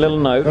little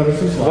note.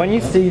 When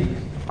you see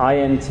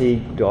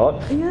INT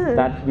dot,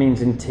 that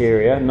means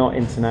interior, not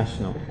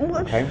international.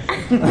 Okay.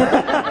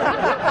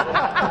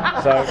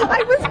 So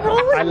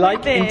I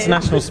like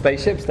international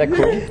spaceships; they're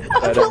cool.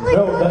 But,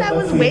 that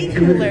was way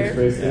cooler.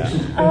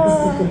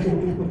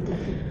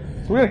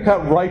 We're going to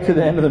cut right to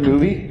the end of the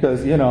movie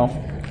because right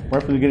from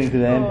the beginning to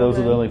the end, those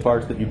are the only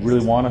parts that you'd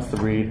really want us to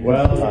read.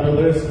 Well,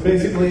 there's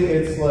basically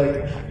it's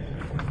like.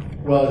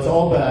 Well, it's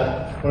all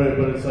bad, but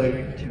it's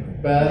like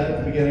bad at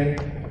the beginning,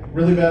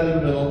 really bad in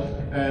the middle,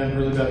 and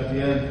really bad at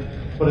the end.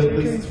 But at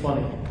least it's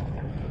funny.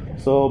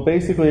 So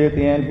basically, at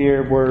the end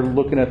here, we're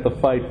looking at the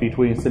fight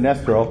between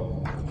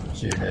Sinestro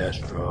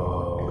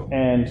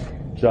and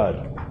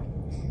Judd.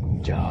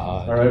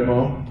 All right,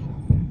 Mo,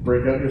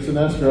 break out your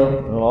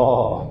Sinestro.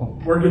 Oh,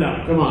 work it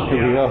out. Come on.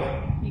 Here we go.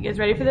 You guys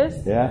ready for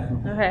this? Yeah.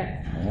 Okay.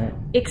 All right.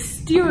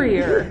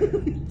 Exterior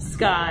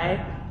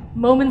sky.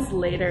 Moments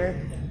later.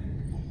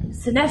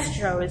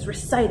 Sinestro is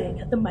reciting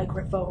at the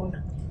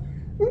microphone.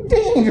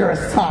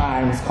 Dangerous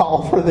times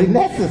call for the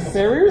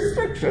necessary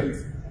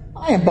restrictions.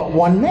 I am but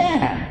one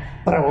man,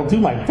 but I will do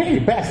my very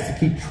best to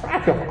keep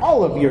track of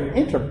all of your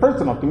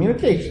interpersonal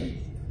communications.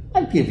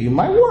 I give you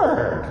my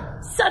word.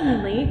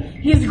 Suddenly,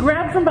 he is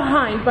grabbed from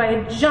behind by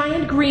a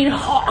giant green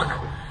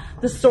hawk.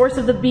 The source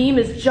of the beam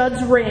is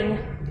Judd's ring.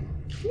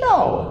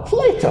 No,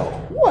 Plato,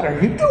 what are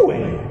you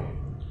doing?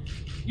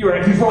 You're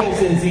at control,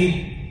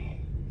 Cincy.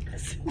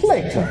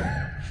 Plato.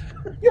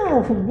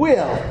 Your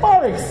will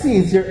far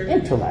exceeds your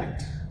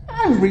intellect.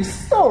 I'm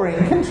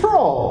restoring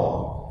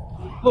control.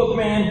 Look,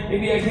 man,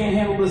 maybe I can't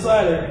handle this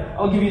either.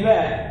 I'll give you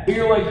that. But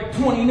you're like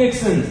 20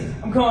 Nixons.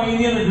 I'm calling you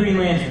the other Green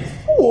Lanterns.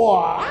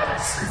 What?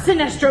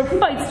 Sinestro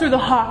fights through the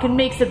hawk and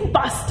makes it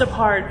bust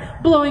apart,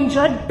 blowing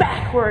Judd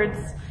backwards.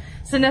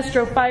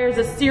 Sinestro fires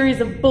a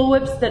series of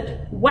bullwhips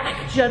that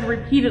whack Judd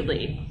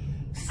repeatedly.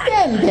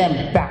 Send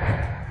them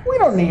back. We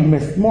don't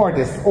need more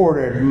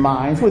disordered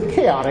minds with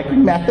chaotic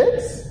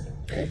methods.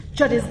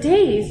 Judd is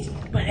dazed,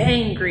 but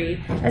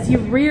angry, as he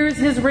rears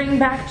his ring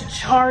back to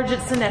charge at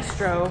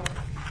Sinestro.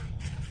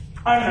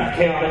 I'm not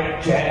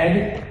chaotic,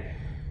 Jag.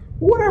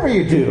 Whatever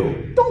you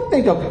do, don't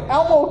think of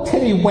Elmo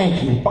Titty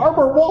Wanky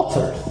Barbara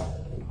Walters.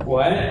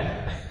 What?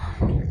 I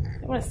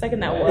want to second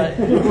that what.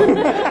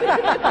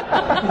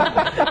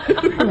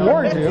 I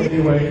warned you. Titty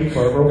Wanky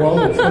Barbara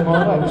Walters, come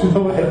on,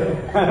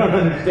 I don't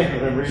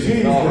understand what I'm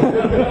reading.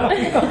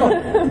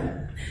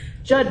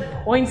 Judd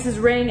points his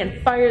ring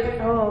and fires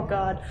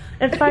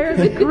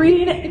a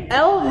green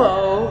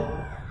Elmo,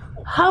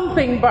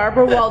 humping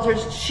Barbara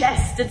Walters'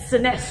 chest at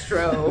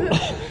Sinestro.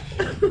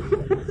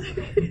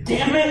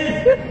 Damn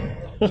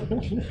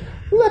it!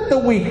 Let the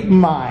weak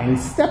mind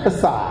step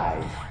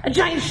aside. A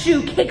giant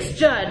shoe kicks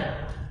Judd.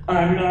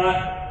 I'm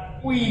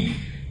not weak.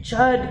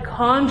 Judd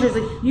conjures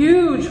a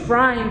huge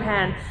frying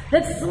pan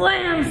that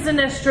slams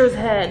Sinestro's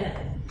head.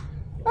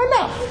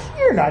 Enough!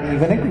 You're not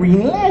even a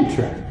Green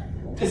Lantern.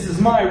 This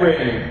is my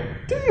ring.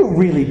 Do you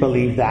really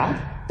believe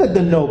that? That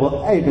the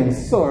noble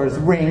Ivansaur's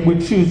ring would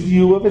choose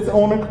you of its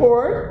own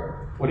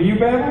accord? What are you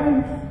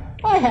babbling?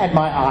 I had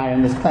my eye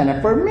on this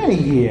planet for many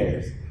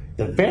years.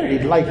 The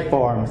varied life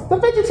forms, the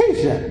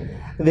vegetation,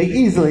 the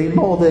easily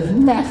molded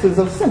masses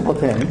of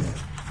simpletons.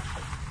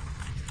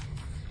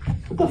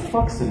 What the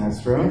fuck,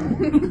 Sinestro?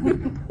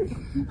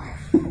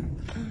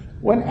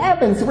 When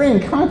Abin's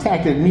ring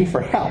contacted me for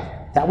help,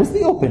 that was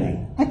the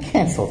opening. I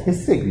canceled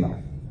his signal.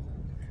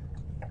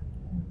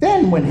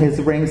 Then, when his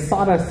ring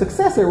sought a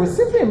successor, it was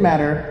simply a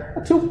matter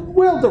to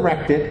will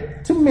direct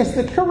it to miss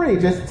the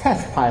courageous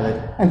test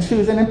pilot and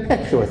choose an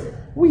impetuous,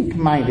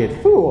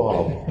 weak-minded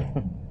fool.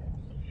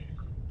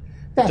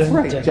 That's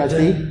right,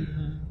 Judsy.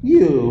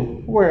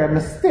 You were a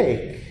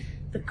mistake.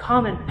 The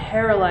comment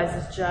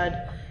paralyzes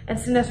Judd, and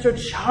Sinestro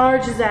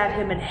charges at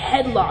him and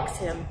headlocks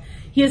him.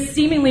 He is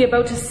seemingly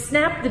about to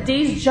snap the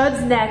dazed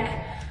Judd's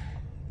neck.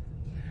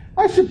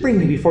 I should bring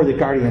you before the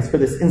Guardians for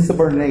this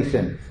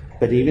insubordination,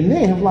 but even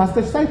they have lost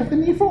their sight of the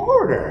need for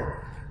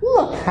order.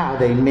 Look how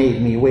they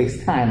made me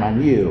waste time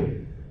on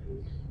you.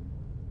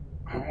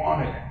 I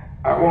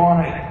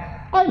want it.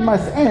 I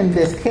must end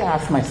this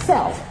chaos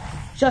myself.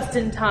 Just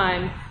in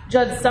time,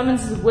 Judd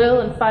summons his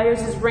will and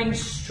fires his ring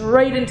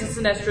straight into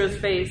Sinestro's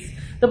face.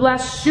 The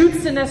blast shoots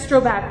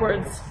Sinestro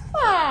backwards.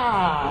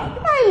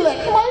 I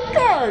let my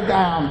guard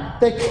down.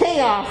 The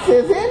chaos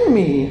is in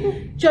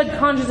me. Judd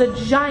conjures a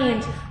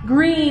giant,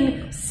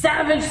 green,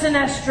 savage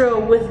Sinestro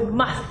with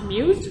mustard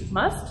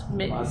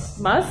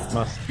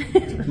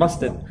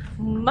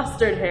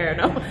hair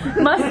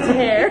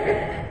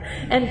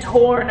and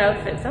torn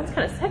outfit. Sounds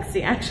kind of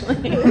sexy,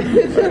 actually.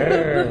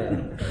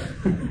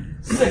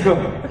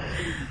 Sicko.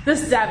 The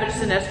savage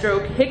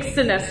Sinestro kicks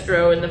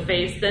Sinestro in the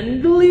face,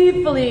 then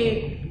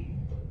gleefully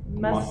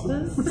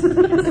messes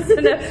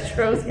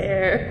Sinestro's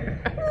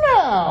hair.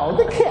 No,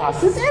 the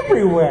chaos is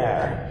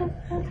everywhere.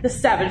 The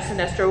savage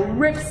Sinestro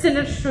rips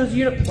Sinestro's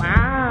uniform.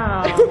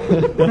 Wow.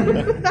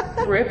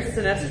 Rips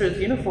Sinestro's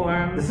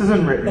uniform. This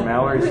isn't written.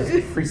 Mallory's just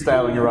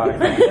freestyling erotic.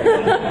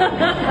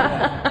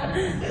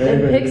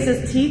 And picks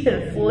his teeth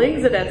and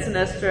flings it at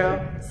Sinestro.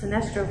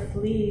 Sinestro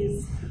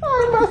flees.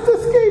 I must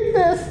escape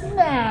this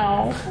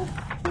now.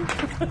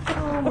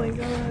 Oh my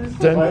god.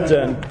 Dun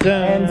dun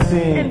dun. End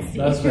scene.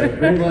 That's right.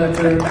 Green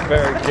Lantern.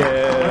 Very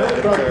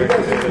good.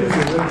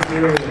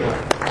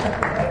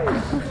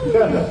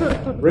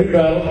 Ring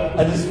battle.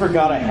 I just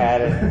forgot I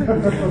had it.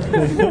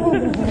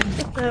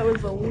 That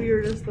was the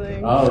weirdest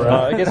thing. All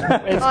right. It's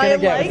gonna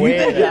get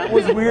weird. That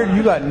was weird.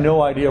 You got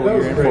no idea what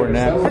you're in for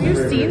next. Have you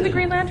seen the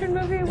Green Lantern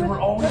movie? There were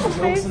all these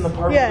jokes in the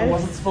part where it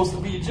wasn't supposed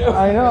to be a joke.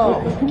 I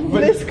know.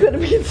 This could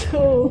have been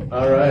so.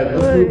 All right,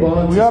 let's move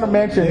on. We ought to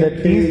mention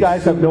that these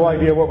guys have no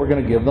idea what we're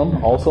going to give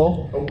them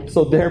also.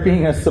 So they're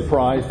being as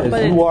surprised as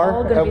you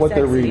are at what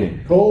they're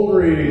reading. Cold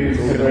reads.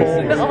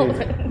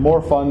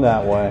 More fun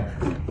that way.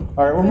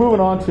 All right, we're moving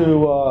on to,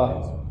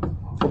 well,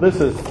 this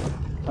is,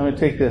 I'm going to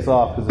take this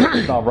off because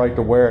it's not right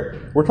to wear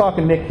it. We're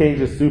talking Nick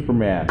Cage's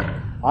Superman.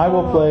 I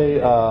will play,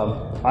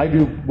 I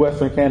do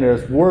Western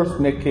Canada's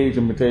worst Nick Cage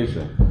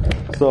imitation.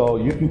 So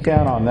you can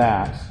count on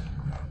that.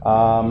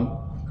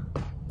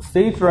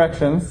 Stage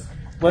directions.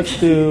 Let's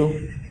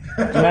do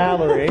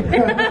Mallory.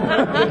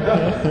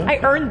 I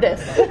earned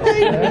this.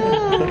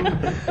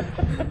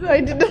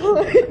 I did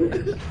not.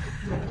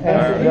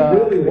 And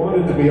really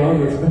wanted to be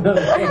on this.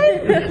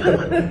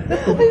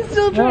 I'm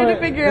still trying to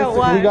figure out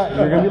why.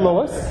 You're going to be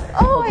Lois.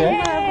 Oh, okay.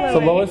 yeah. So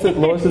Lois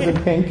is in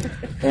pink,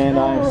 and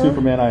I'm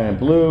Superman. I am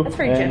blue. That's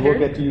very and gendered.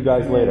 we'll get to you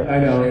guys later. I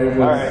know. It was,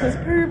 all right. This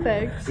is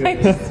perfect.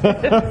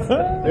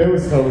 It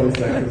was totally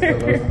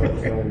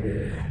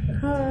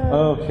sexist.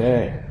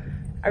 Okay.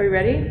 Are we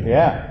ready?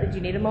 Yeah. Do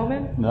you need a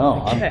moment?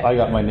 No, Okay. I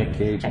got my Nick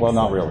Cage. Well,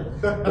 not really.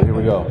 But here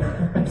we go.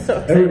 I'm so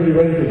excited. Everybody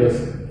ready for this?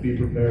 Be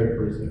prepared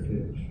for Nick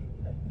Cage.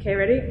 Okay,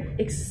 ready?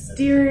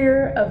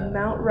 Exterior of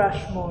Mount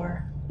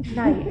Rushmore.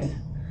 Night.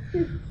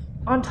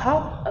 On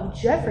top of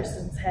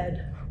Jefferson's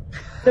head,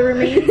 the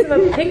remains of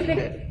a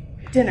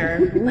picnic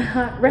dinner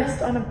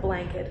rest on a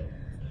blanket.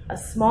 A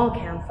small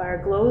campfire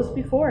glows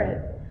before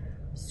it.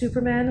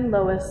 Superman and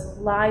Lois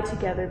lie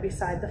together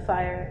beside the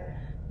fire,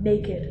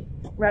 naked,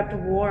 wrapped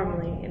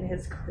warmly in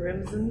his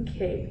crimson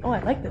cape. Oh, I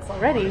like this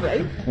already,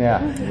 right?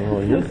 Yeah.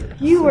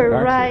 You were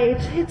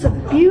right. It's a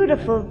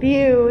beautiful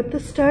view. The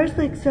stars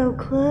look so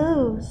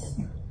close.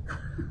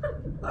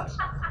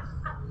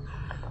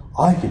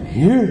 I can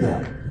hear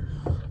them.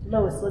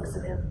 Lois looks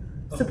at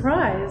him,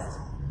 surprised.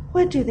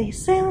 What do they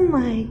sound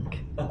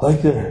like?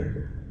 Like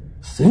they're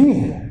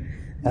singing.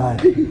 And I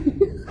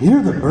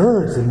hear the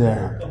birds in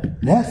their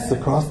nests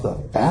across the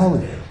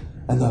valley.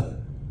 And the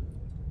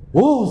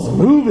wolves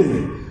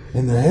moving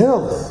in the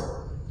hills.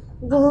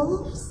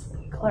 Wolves?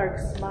 Clark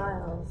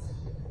smiles.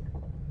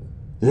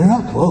 They're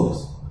not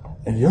close.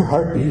 And your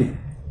heart beating.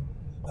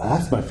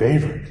 That's my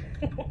favorite.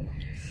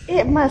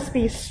 It must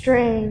be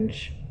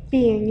strange,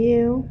 being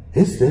you.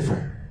 It's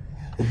different.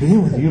 And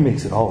being with you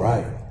makes it all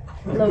right.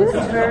 Lois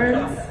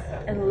turns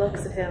and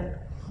looks at him,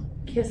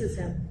 kisses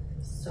him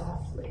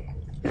softly.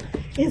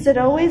 Is it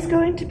always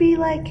going to be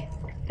like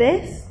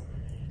this?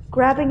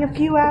 Grabbing a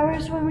few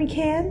hours when we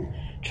can?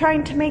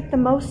 Trying to make the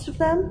most of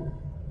them?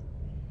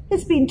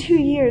 It's been 2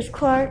 years,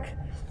 Clark.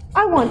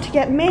 I want to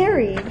get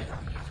married.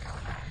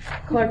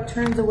 Clark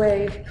turns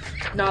away.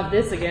 Not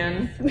this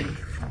again.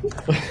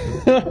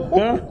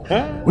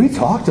 We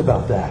talked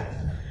about that.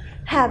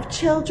 Have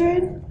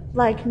children?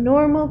 Like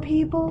normal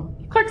people?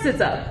 Clark sits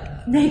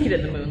up, naked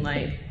in the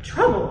moonlight,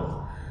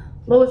 troubled.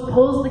 Lois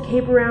pulls the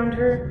cape around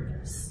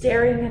her,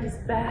 staring at his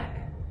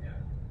back.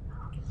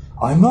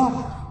 I'm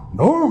not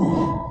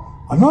normal.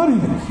 I'm not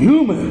even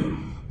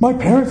human. My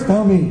parents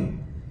found me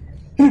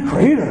in a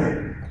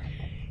crater.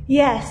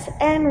 Yes,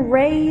 and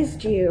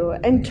raised you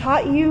and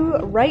taught you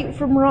right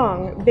from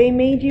wrong. They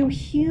made you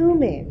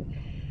human.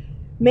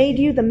 Made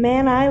you the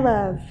man I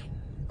love.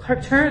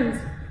 Clark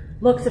turns,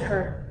 looks at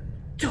her,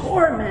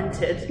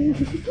 tormented.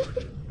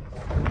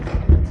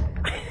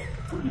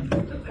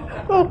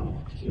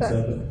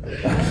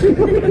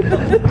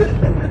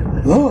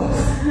 Lois,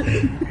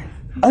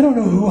 I don't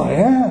know who I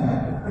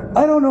am.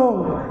 I don't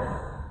know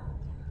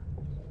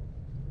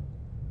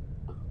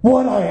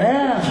what I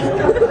am.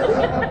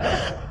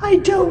 I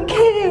don't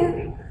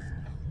care.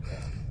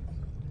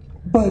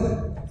 But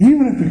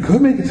even if you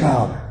could make a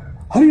child,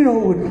 how do you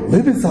know it would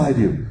live inside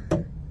you?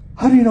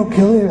 How do you know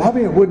killing it? How do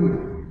you know it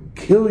wouldn't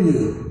kill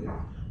you?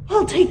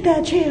 I'll take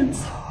that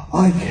chance.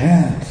 I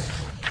can't.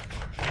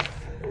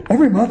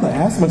 Every month I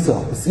ask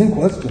myself the same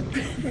question.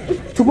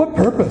 To what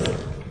purpose?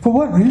 For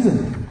what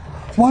reason?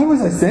 Why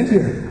was I sent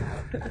here?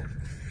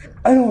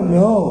 I don't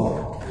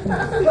know.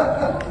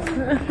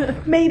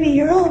 Maybe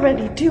you're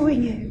already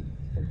doing it.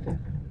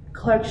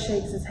 Clark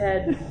shakes his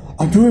head.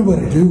 I'm doing what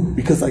I do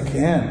because I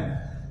can.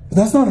 But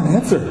that's not an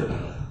answer.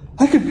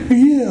 I can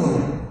feel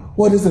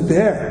what isn't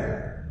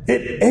there.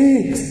 It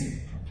aches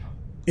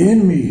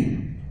in me.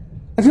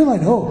 Until I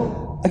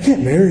know I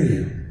can't marry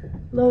you.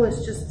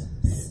 Lois just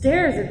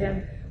stares at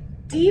him,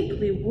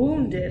 deeply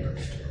wounded.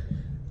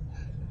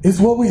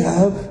 Is what we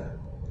have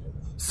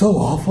so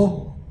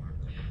awful?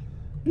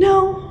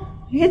 No,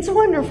 it's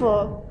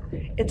wonderful.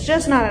 It's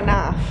just not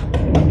enough.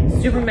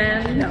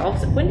 Superman, no.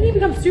 When did he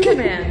become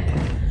Superman?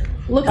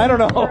 Looks I don't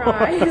know. into her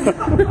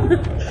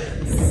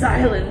eyes.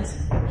 Silent.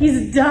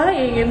 He's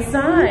dying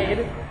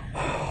inside.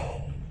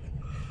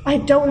 I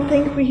don't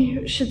think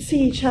we should see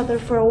each other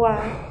for a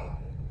while.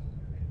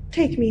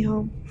 Take me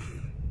home.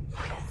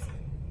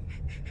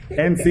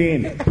 End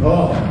scene.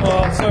 Oh,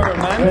 so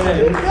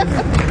romantic.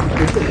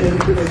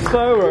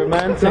 So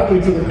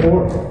romantic.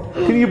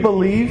 Can you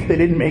believe they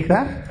didn't make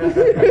that?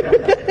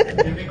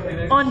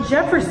 On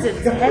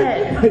Jefferson's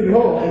head. I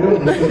know.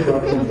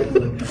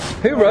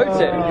 Who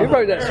wrote it? Who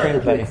wrote that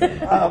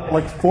screenplay?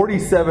 Like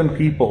 47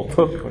 people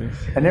took,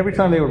 and every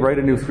time they would write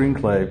a new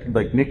screenplay,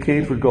 like Nick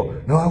Cage would go,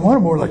 "No, I want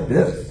it more like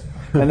this,"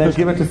 and then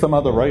give it to some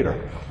other writer.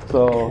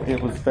 So it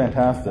was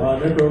fantastic.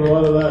 Nick wrote a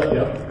lot of that.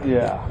 Yep.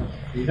 Yeah.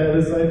 He had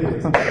his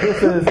ideas.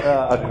 This is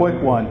a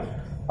quick one.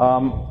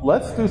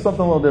 Let's do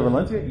something a little different.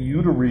 Let's get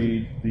you to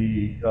read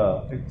the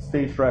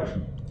stage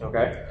direction.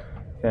 Okay.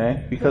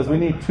 Okay? Because we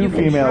need two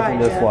females in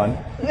this one.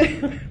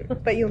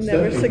 But you'll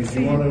never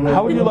succeed.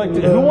 How would you like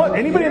to?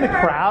 Anybody in the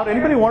crowd?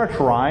 Anybody want to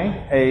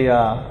try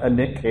a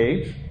Nick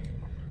Cage?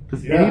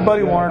 Does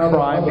anybody want to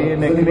try be a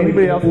Nick? Can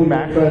anybody else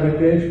match?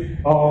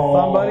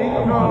 Somebody?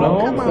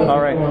 No. All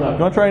right. You want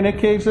to try Nick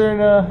Cage there,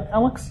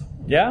 Alex?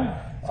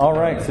 Yeah. All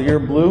right. So you're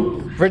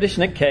blue. British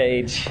Nick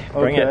Cage.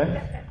 Bring it.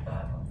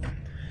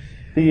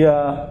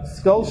 The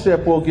skull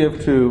ship we'll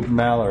give to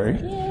Mallory.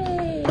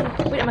 Yay.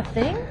 Wait, I'm a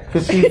thing?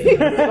 Because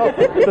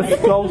the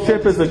skull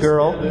ship is a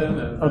girl.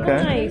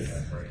 Okay. Nice.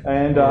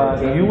 And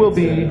you will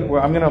be.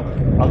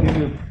 I'll give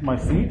you my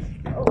seat.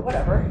 Oh,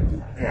 whatever.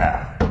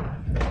 Yeah. I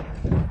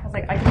was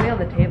like, I can lay on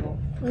the table.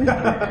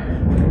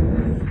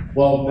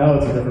 Well, now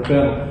it's a different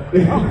channel.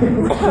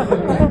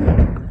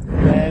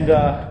 And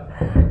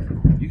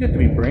you get to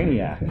be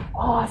Brainiac.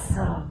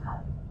 Awesome.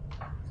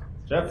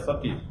 Jeff, it's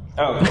up to you.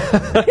 Oh.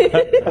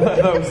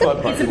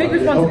 It's a big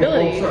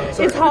responsibility.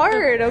 It's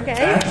hard,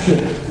 okay?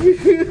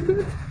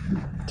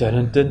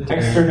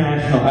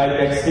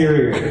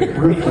 Exterior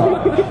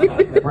rooftop.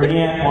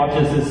 Brainiac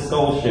watches his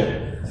skull ship.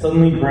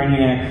 Suddenly,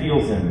 Brainiac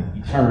feels him.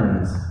 He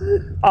turns.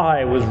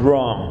 I was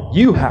wrong.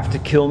 You have to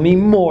kill me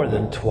more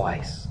than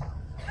twice.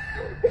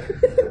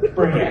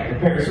 Brainiac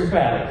prepares for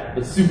battle,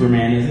 but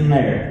Superman isn't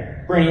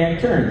there. Brainiac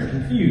turns,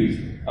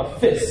 confused. A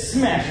fist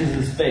smashes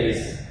his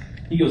face.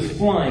 He goes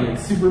flying, and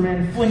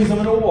Superman flings him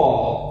at a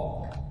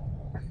wall.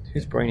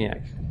 Who's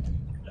Brainiac?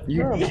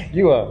 You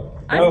are.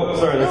 Oh,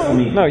 sorry, that's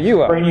me. No,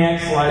 you are. Brainiac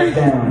slides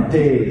down,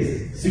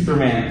 dazed.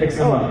 Superman picks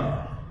him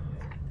up.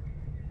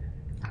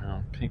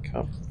 I'll pick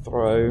up,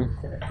 throw.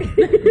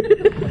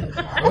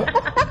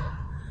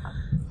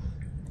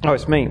 Oh,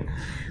 it's me.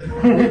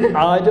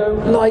 I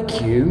don't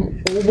like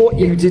you or what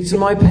you did to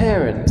my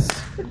parents.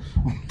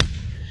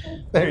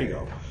 There you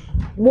go.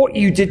 What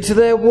you did to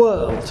their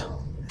world.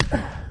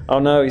 Oh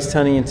no, he's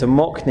turning into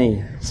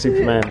Mockney,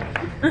 Superman.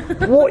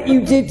 What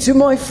you did to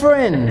my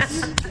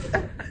friends.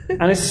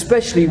 And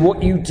especially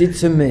what you did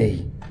to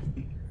me.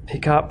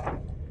 Pick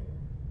up.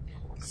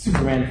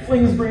 Superman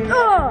flings Brainiac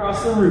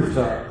across the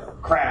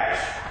rooftop. Crash.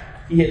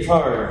 He hits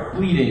hard,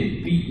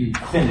 bleeding, beaten,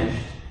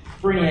 finished.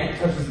 Brainiac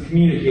touches the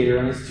communicator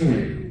on his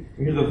tunic.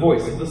 You hear the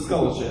voice of the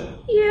skull ship.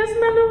 Yes,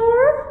 my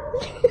lord?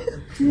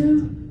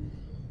 Do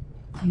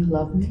you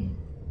love me?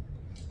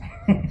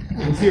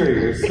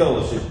 Interior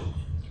skull ship.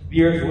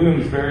 The Earth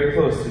looms very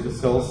close to the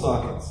skull's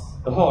sockets.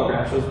 The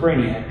holograph shows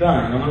Brainiac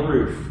dying on the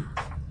roof.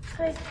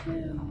 I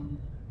do.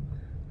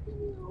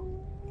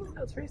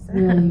 That was very sad.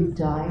 Will you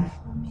die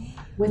for me?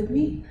 With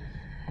me?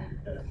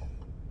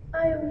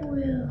 I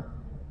will.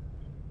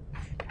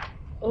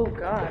 Oh,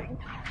 God.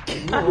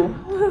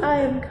 I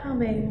am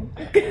coming.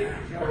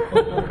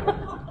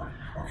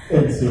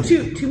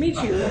 to meet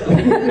you.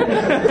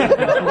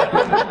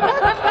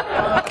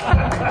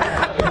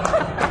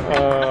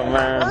 Oh,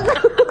 man.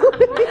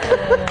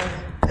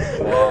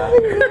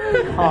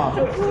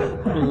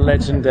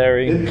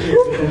 Legendary.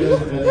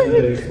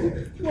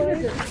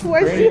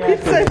 Why did you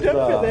sign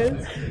up for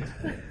this?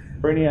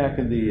 Brainiac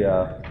and the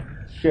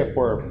ship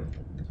were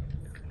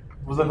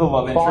was like a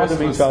love interest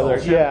of each other.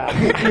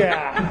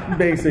 Yeah,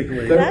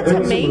 basically. That's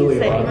amazing. Really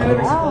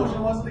sorry.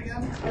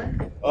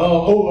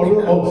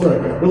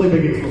 Really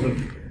big explosion.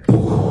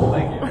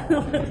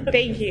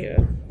 Thank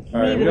you. All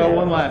right, we got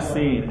one last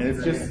scene, and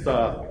it's just,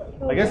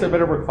 I guess I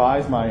better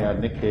revise my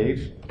Nick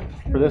Cage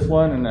for this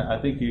one, and I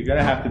think you're going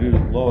to have to do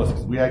Lois,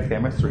 because we had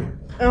chemistry.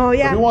 Oh,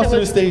 yeah. Who wants to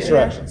do stage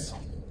directions?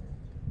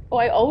 Oh,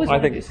 I always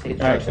want to do stage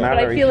directions, but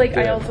I feel like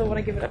I also want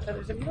to give it up to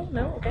others. If you don't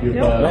know, okay.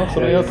 No,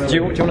 somebody else. Do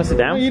you want to sit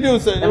down? You do.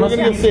 We're going to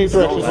give stage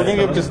directions. We're going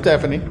to give it to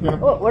Stephanie.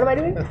 Oh, what am I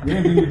doing?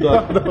 You're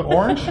going to do the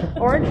orange?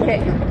 Orange?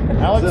 Okay.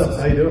 Alex?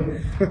 How you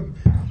doing?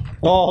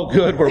 Oh,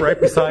 good. We're right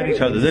beside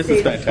each other. This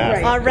is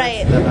fantastic. All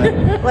right.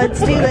 Let's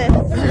do this.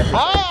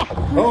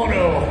 Oh,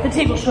 no. The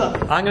table shook.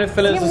 I'm going to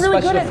fill in some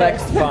really special good at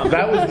effects fun.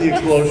 That was the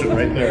explosion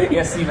right there.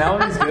 Yeah, see,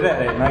 Melanie's good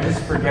at it, and I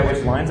just forget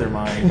which lines are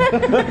mine.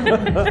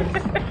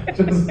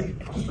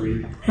 Just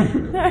read.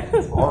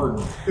 It's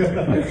hard.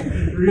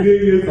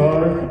 Reading is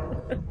hard.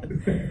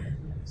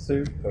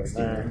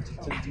 Superman.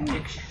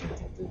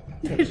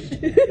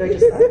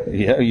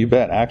 Yeah, you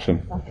bet.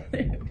 Action.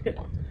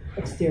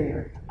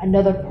 Exterior.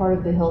 Another part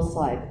of the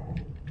hillside.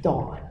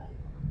 Dawn.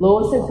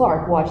 Lois and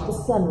Clark watch the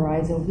sun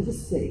rise over the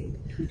city.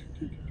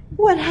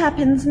 What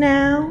happens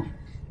now?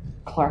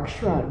 Clark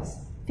shrugs,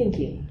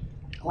 thinking,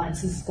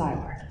 glances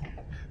skyward.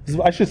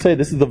 I should say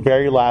this is the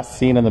very last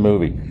scene in the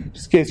movie,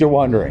 just in case you're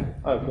wondering.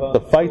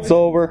 The fight's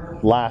over,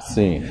 last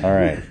scene. All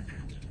right.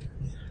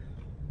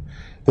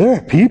 There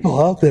are people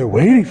out there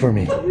waiting for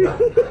me.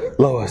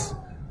 Lois,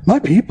 my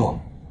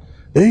people.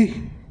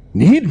 They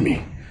need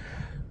me.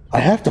 I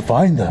have to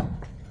find them.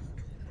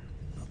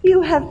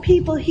 You have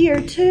people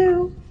here,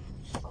 too.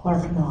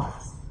 Clark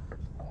nods.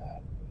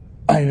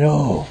 I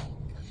know.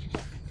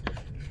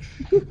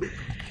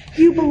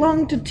 You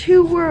belong to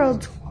two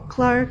worlds,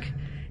 Clark.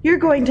 You're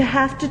going to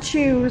have to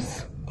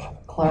choose.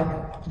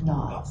 Clark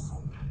nods.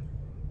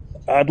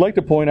 I'd like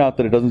to point out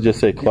that it doesn't just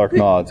say Clark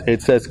nods.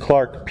 It says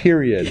Clark,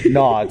 period,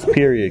 nods,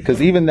 period,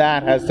 because even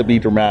that has to be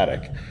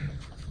dramatic.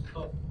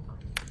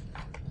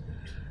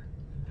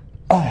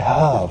 I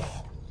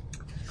have.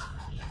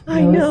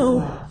 I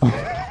know.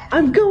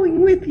 I'm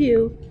going with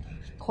you.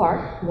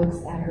 Clark looks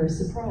at her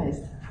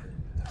surprised.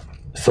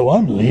 So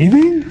I'm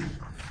leaving?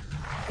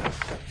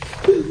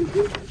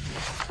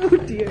 Oh,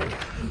 dear.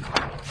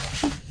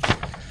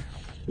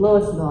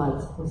 Lois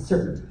nods with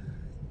certainty.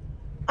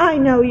 I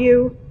know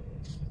you.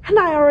 And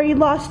I already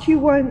lost you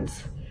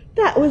once.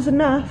 That was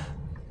enough.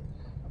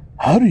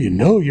 How do you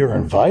know you're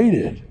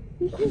invited?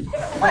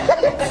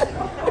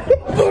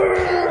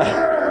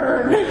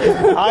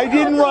 I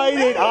didn't write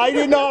it. I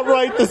did not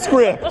write the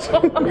script.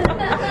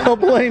 Don't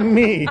blame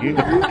me.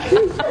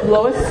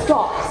 Lois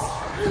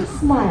stops,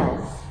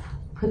 smiles,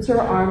 puts her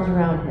arms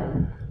around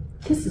him,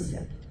 kisses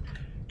him.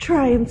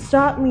 Try and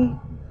stop me.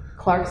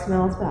 Clark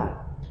smiles back.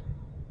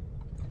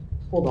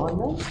 Hold on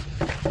then.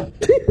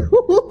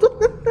 Hold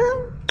on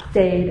then.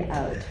 Fade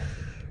out.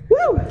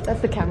 Woo!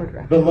 That's the camera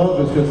director. The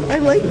love is just. I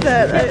like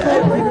that. I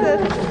like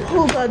that.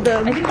 Hold on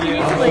them. I think you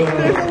need to like.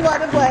 There's a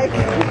lot of like.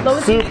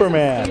 Lois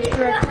Superman.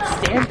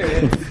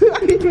 Standards. I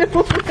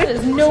know.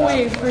 There's no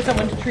way for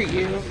someone to treat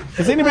you.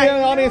 Does anybody in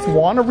the audience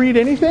want to read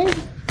anything?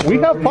 We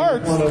have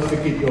parts. Want us to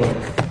keep going.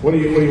 What do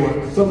you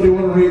want? Somebody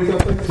want to read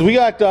something? So we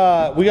got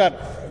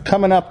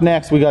coming up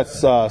next. We got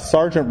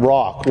Sergeant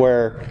Rock,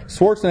 where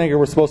Schwarzenegger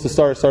was supposed to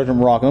star as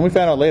Sergeant Rock, and then we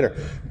found out later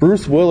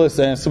Bruce Willis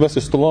and Sylvester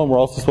Stallone were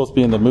also supposed to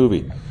be in the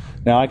movie.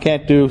 Now I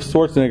can't do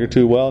Schwarzenegger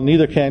too well,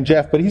 neither can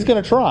Jeff, but he's going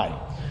to try,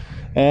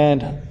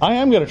 and I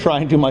am going to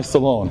try and do my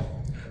Stallone.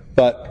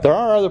 But there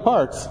are other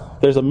parts.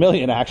 There's a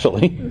million,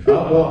 actually.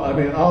 Well, I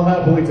mean, I'll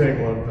happily take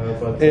one.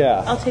 But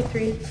Yeah. I'll take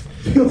 3.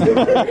 You'll take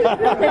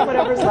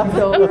whatever's left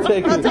over. I'll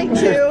take 2.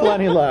 There's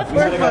plenty left.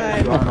 We're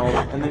fine. Arnold,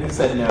 and then he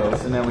said no,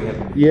 so now we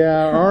have.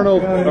 Yeah,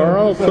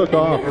 Arnold took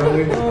off.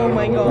 Oh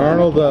my god.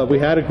 Arnold, we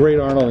had a great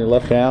Arnold, and he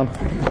left town.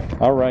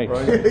 All right.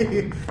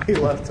 He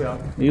left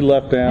town. He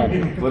left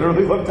town.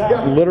 Literally left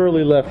town.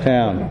 Literally left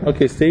town.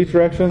 Okay, stage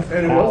directions.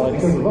 And it wasn't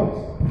because of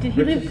us. Did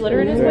he leave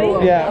glitter in his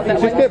way? Yeah, That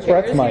just why get the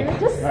Brett's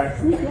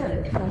chair's mic.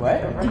 here?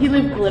 What? Did he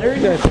leave glitter in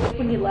his way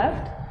when he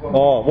left?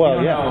 Oh,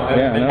 well,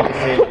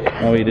 yeah.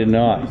 No, he did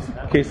not.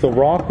 Okay, so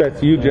Rock,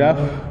 that's you, Jeff.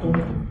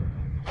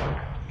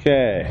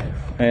 Okay,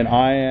 and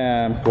I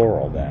am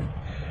Goral then.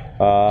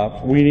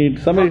 We need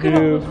somebody to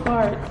do.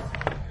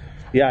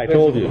 Yeah, I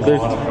told you.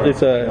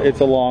 It's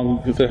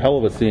a hell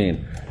of a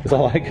scene. That's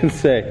all I can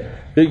say.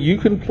 That you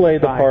can play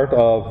the part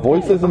of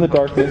Voices in the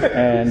Darkness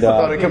and I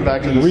thought I'd come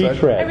back to this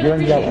Retread. I really You're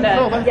in appreciate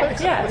yellow.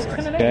 that. Yeah, it's kind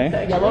of nice.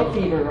 Okay. Yellow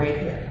fever right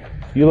here.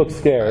 You look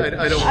scared.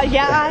 I don't.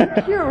 Yeah,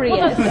 I'm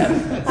curious.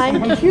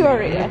 I'm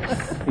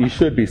curious. You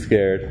should be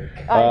scared.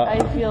 I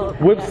feel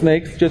Whip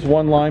snakes, just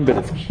one line, but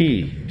it's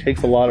key. It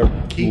takes a lot of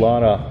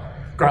gravitas.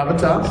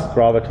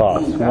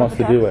 Gravitas. Who wants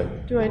to do it?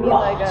 Do I need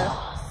like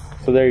a?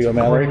 So there you go,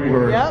 Mallory.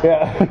 Yep.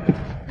 Yeah.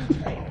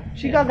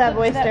 She got that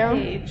voice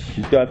down.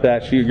 She's got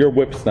that. You're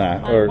whip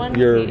snack, or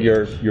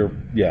you're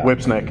yeah. Whip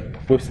snake.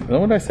 What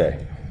did I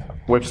say?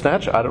 Whip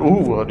snatch?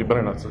 Ooh, you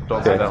better not.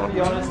 Don't say that one.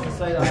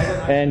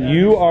 And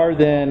you are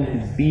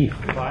then beef.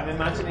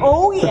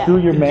 Oh yeah. Do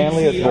your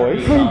manliest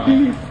voice.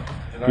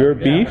 You're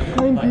beef.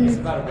 I'm beef.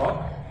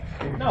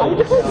 I'm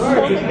just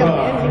smoking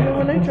again, even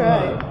when I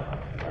try.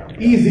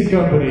 Easy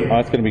company. Oh,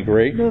 it's going to be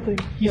great.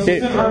 He's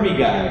an army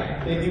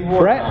guy. They do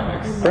war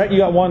comics. Brett, you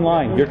got one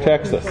line. You're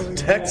Texas.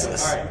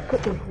 Texas.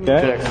 Okay.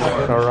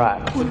 Texas. All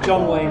right.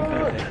 John Wayne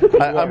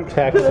kind I'm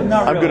Texas.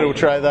 I'm going to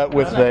try that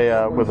with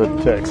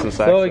a Texas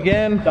accent. So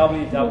again,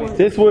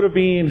 this would have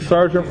been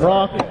Sergeant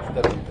Rock.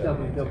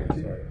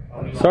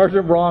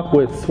 Sergeant Rock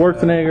with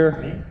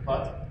Schwarzenegger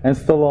and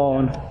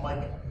Stallone.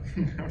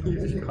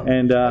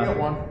 And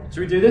should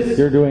we do this?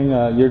 You're doing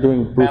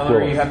Bruce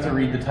Mallory, Willis. you have to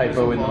read the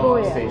typo in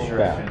the stage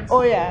directions.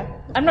 Oh yeah.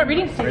 I'm not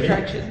reading stage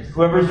directions.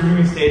 Whoever's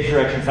reading stage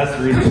directions has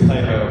to read the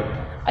typo.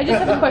 I just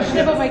have a question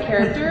about my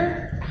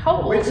character.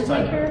 How old is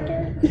my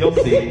character? You'll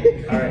see.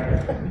 All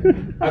right.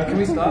 Can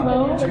we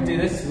stop? Should we do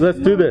this? Let's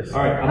do this.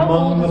 All right.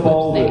 Among the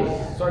boulders.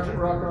 Sergeant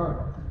Rock.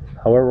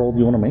 However old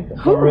you want to make it.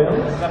 Goril.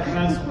 Is that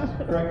pronounced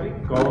correctly?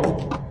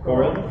 Goril.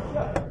 Goril.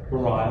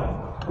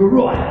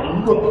 Gorion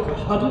and Rock are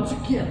huddled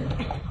together.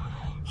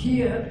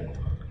 Here,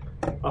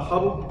 a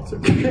huddled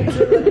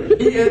together.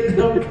 Here,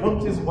 the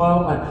unconscious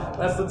wild man.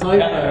 That's the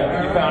title.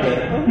 You found it.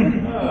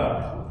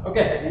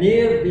 Okay,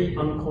 near the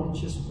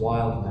unconscious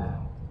wild man.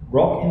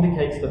 Rock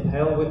indicates the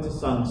pale winter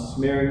sun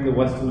smearing the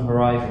western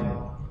horizon.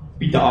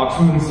 Be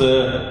darksman,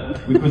 sir.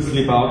 We could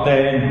sleep out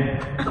then.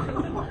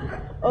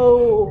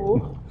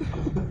 Oh.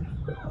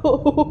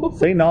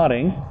 Say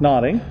nodding.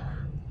 Nodding.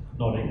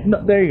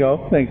 No, there you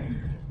go. Thank you.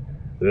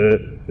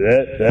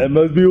 That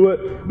must be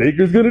what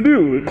Baker's gonna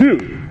do, too.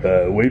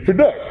 Wait for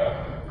dark.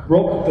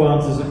 Rock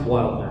glances at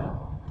Wildman.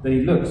 Then he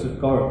looks at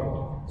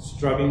Gorham,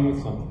 struggling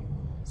with something.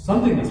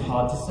 Something that's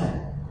hard to say.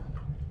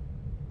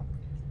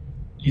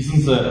 Listen,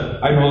 sir,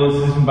 I know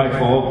this isn't my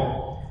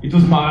fault. It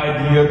was my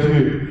idea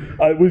too.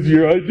 It was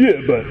your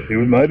idea, but it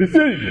was my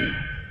decision.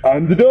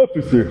 I'm the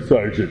officer,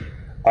 Sergeant.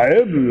 I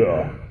am the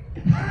law.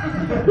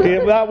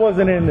 If that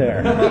wasn't in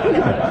there,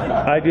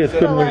 I just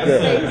couldn't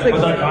resist.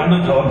 But I kind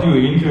of talked you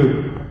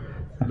into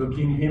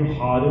looking him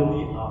hard in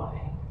the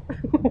eye.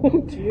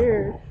 Oh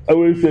dear. I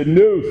would have said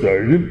no,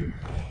 Sergeant.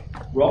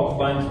 Rock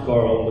finds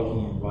Gorl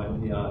looking him right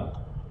in the eye.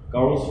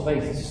 Gorl's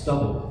face is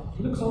stubborn.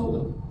 He looks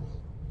older.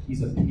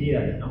 He's a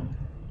peer now.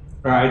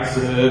 Right,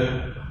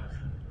 sir.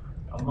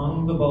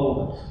 Among the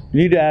boulders.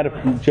 You need to add,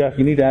 Jeff.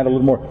 You need to add a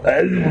little more.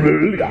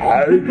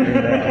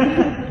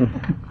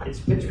 It's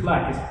pitch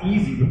black. It's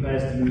easy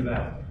repairs to move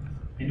out.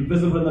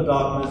 Invisible in the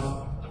darkness,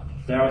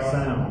 there are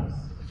sounds: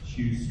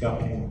 shoes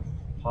scuffing,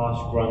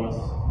 harsh grunts,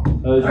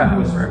 urgent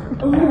whispering.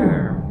 Go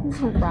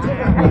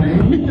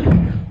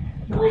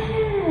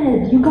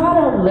ahead. You got a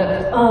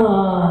lift.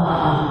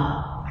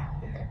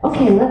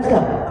 Okay, let's go.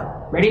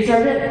 Ready,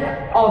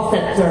 Sergeant? All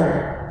set,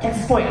 sir.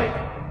 Texas Point.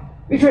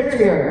 Retread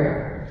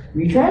superior.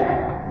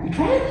 Retread?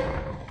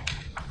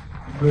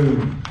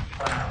 Moon,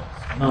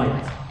 clouds,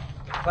 night.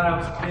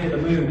 Clouds clear the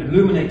moon,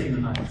 illuminating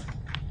the night.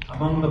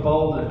 Among the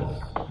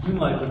boulders,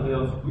 moonlight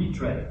reveals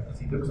retread as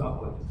he looks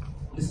upward,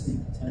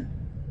 listening intently.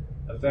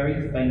 A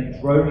very faint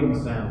droning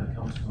sound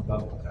comes from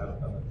above the cloud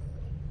cover.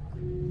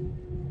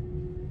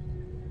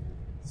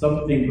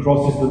 Something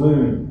crosses the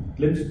moon,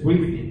 glimpsed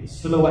briefly the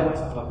silhouette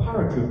of a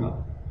paratrooper.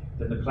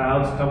 Then the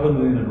clouds cover the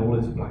moon and all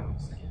is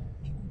blackness again.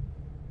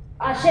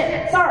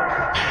 Shit,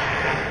 Sarge!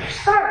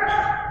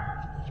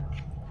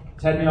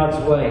 10 yards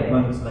away,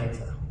 moments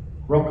later,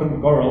 Rock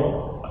and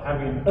Gorl are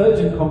having an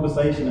urgent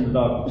conversation in the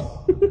darkness.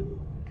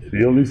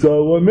 He only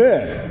saw one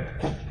man.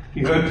 He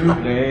heard 2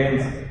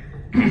 planes.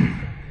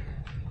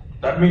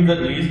 That means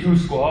at least 2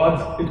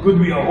 squads. It could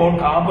be a whole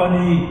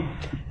company.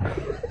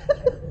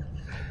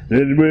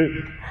 Then we're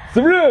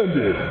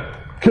surrounded,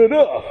 cut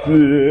off,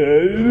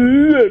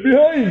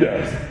 behind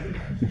us.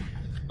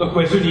 The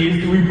question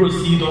is, do we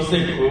proceed or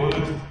stay put?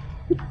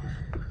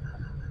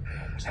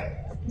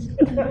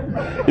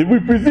 If we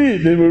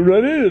proceed, then we'll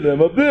run into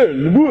them up there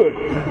in the wood.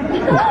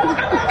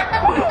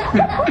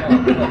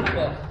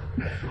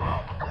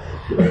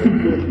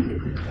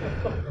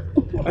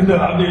 And they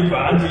have the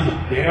advantage.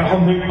 They're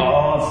hunting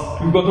us.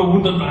 We've got a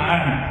wounded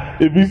man.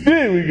 If we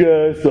stay, we got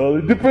a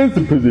solid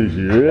defensive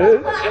position,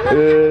 right?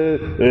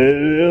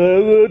 They'll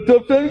have a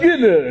tough time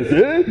getting at us,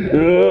 eh?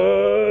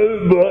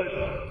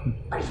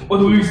 But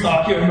we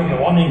start here in the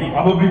morning,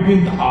 probably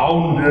in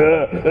town.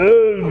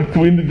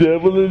 Between the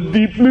devil and the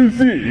deep blue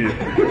sea.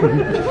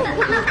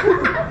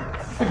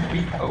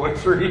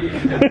 Poetry.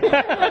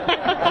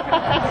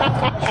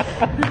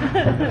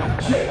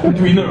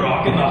 Between the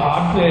rock and the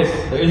hard place,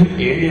 there isn't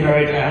any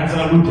right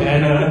answer,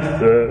 Lieutenant.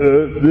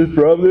 There's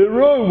probably a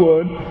wrong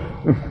one.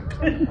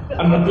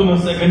 I'm not gonna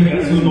second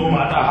guess you no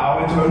matter how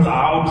it turns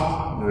out.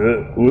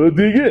 Well,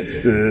 dig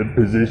it.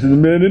 Position the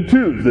men in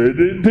twos. They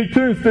take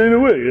turns staying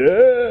away.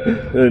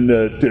 And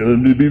tell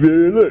them to be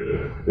very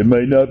alert. It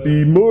might not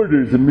be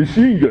mortars and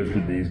machine guns,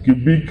 but these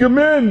could be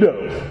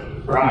commandos.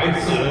 Right,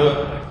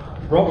 sir.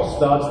 Rock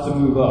starts to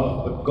move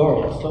up, but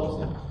Goral stops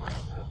him.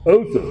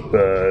 Also,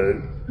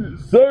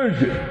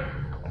 Sergeant.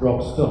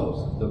 Rock stops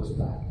and looks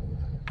back.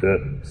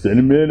 Send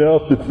a man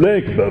off the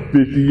flank about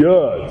 50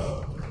 yards.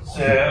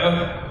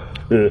 Sir?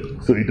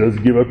 So he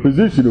doesn't give our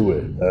position away.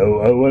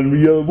 I want him to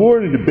yell a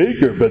warning to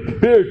Baker about the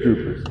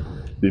paratroopers.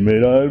 They may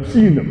not have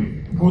seen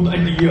them. Good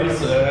idea,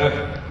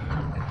 sir.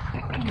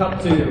 Cut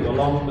to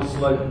along the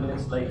slope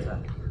minutes later.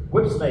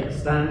 Whipsnake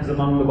stands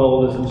among the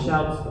boulders and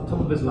shouts at the top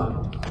of his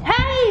lungs.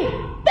 Hey!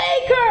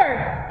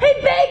 Baker! Hey,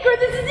 Baker,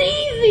 this is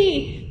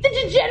easy! The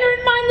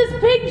degenerate mindless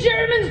pig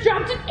Germans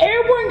dropped an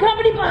airborne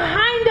company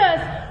behind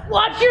us!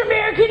 Watch your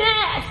American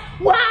ass!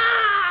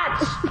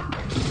 Watch!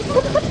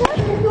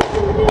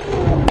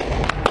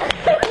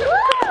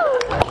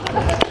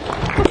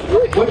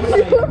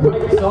 Whipsnake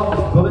breaks off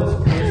as bullets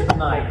pierce the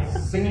night,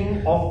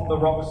 singing off the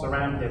rocks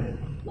around him.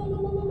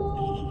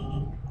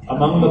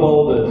 Among the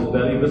boulders,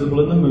 barely visible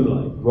in the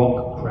moonlight,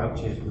 Rock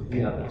crouches with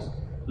the others,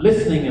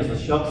 listening as the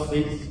shots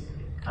cease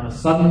and a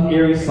sudden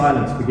eerie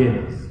silence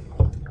begins.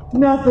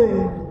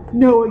 Nothing.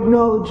 No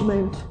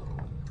acknowledgement.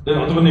 They're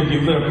not going to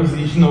give their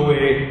position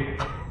away.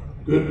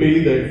 Could be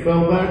they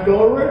fell back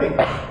already.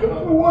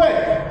 Got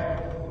away.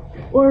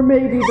 Or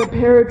maybe the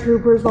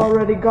paratroopers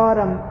already got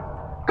them.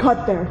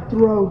 Cut their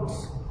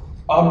throats.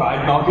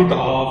 Alright, knock it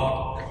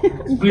off.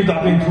 Split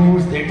up in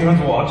twos, take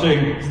turns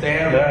watching.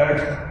 Stay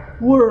alert.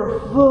 We're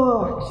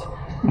fucked.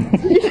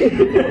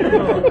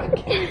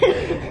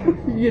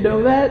 You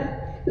know that?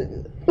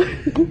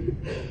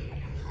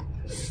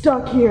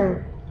 Stuck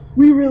here.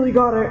 We really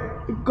got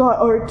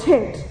our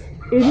tit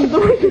in the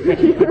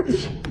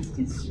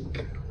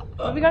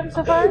What have we gotten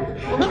so far?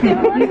 What was the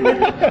other one?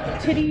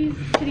 Titty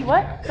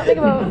what? Something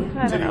about,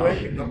 I don't know.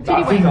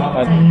 Titty wing.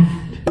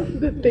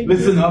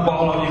 Listen up,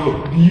 all of you.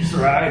 Beef's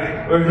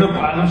right. We're in a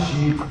pile of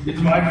shit.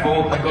 It's my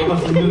fault. I got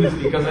us into this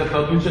because I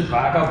thought we should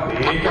back up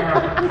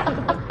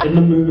Baker. In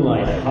the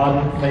moonlight,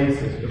 hardened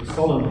faces look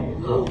solemnly at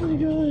Rock,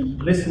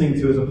 listening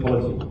to his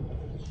apology.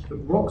 But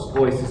Rock's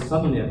voice is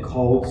suddenly a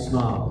cold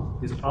snarl.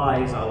 His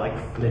eyes are like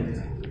flint.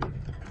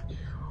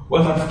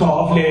 Well, that's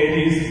tough,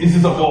 ladies. This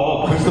is a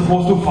war. We're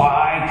supposed to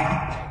fight.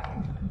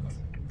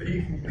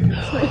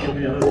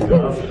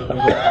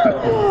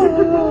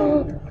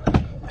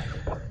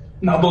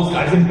 Now those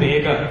guys in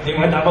Baker, they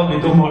might have a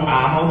little more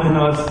ammo than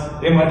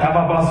us. They might have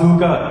a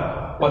bazooka.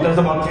 But there's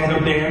about 10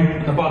 of them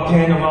and about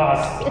 10 of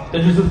us.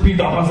 They're just as beat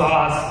up as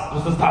us,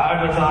 just as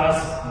tired as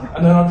us.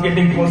 And they're not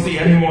getting pussy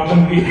any more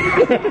than we.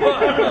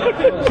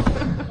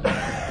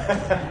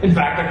 In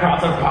fact, the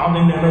Krauts are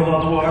pounding them a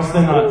lot worse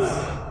than us.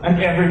 And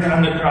every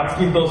time the Krauts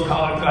give those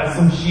collared guys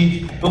some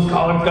shit, those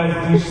collared guys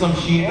dish some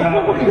shit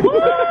out.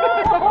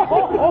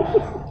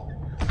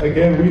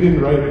 Again, we didn't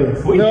write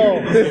this.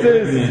 No, this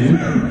is...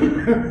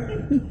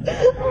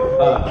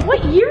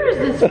 What year is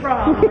this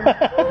from?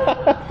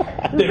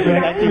 They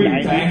wrecked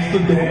 3 tanks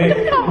today. I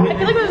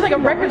feel like there's like a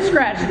record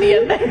scratch at the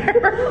end there.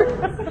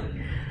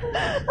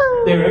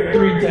 They wrecked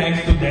 3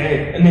 tanks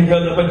today, and they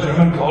held up a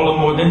German column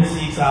more than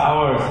 6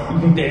 hours. You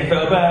think they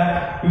fell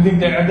back? You think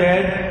they're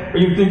dead? Or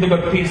you think they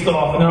got pissed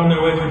off and they're on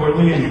their way to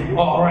Berlin?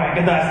 Oh,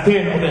 right, that's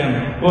 10 of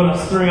them. Gonna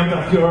string up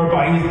the Fuhrer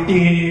by his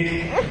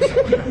dick.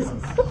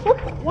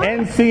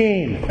 End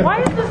scene. Why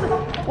is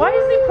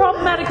the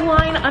problematic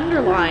line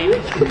underlined?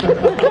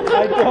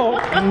 I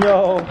don't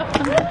know.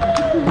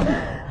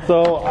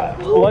 So,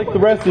 like the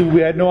rest of you, we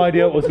had no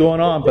idea what was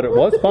going on, but it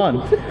was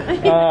fun.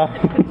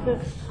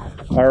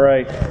 All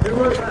right.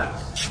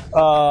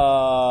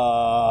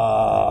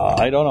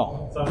 I don't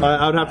know.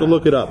 I would have to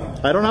look it up.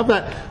 I don't have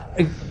that.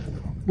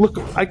 Look,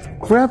 I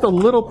grabbed a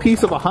little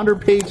piece of a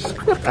 100-page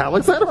script,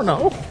 Alex. I don't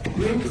know.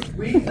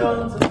 We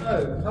want to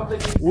know.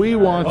 We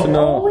want to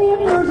know. Only if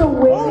there's a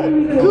way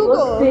we can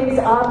look things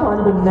up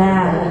on the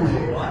map.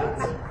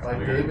 By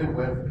David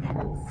Webb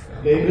Peoples.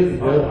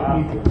 David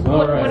Webb Peoples.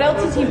 What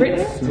else has he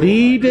written?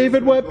 The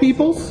David Webb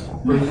Peoples?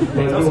 Well, you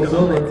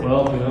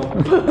know.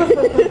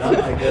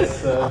 I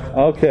guess.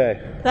 Okay.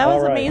 That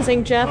was right.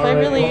 amazing, Jeff. All right.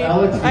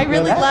 I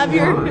really love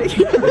your.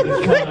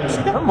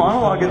 Her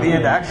monologue at the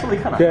end actually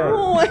kind of. Okay.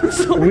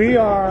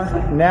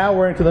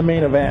 We're into the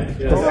main event.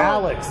 It's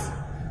Alex.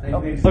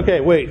 Okay,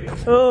 wait.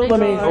 Let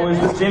me. Oh, is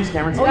this James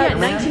Cameron's? Oh yeah,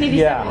 1987.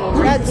 Yeah.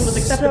 Racism was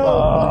acceptable.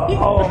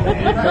 Oh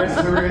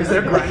man. Is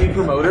there a grinding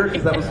promoter?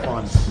 Because that was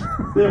fun.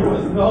 There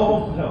was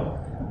no.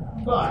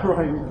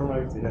 Grinding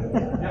promoter.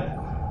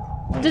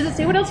 Does it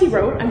say what else he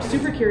wrote? I'm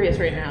super curious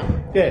right now.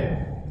 Okay.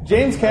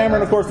 James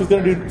Cameron, of course, was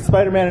going to do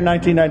Spider-Man in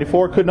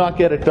 1994. Could not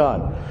get it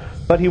done,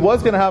 but he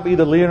was going to have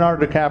either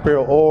Leonardo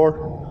DiCaprio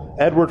or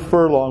Edward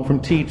Furlong from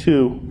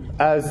T2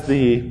 as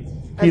the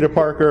Peter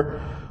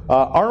Parker.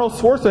 Arnold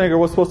Schwarzenegger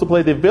was supposed to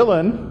play the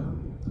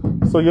villain,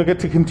 so you'll get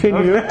to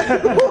continue.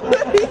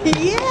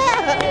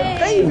 Yeah,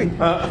 baby.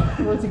 Of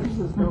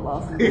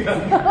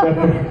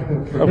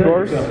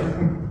course.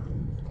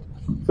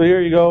 So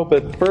here you go.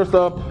 But first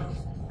up,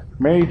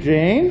 Mary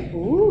Jane.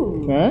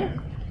 Okay.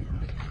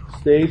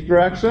 Stage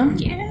direction.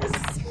 Yes.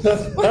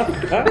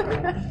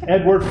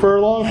 Edward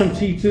Furlong from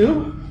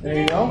T2.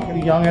 There you go.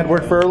 Young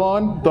Edward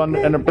Furlong done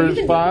in a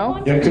British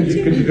file. Yeah, could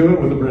you do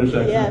it with a British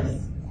accent? Yes.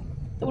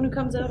 The one who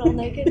comes out all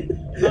naked?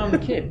 No, I'm the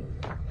kid.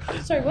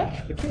 Sorry, what?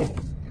 The kid.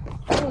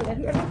 Oh, that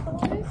who Edward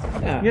Furlong is?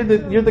 Yeah.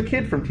 You're the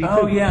kid from T2.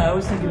 Oh yeah, I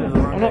was thinking of the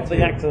wrong. I'm not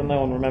the actor no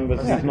one remembers.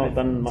 Okay. He's not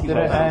done much.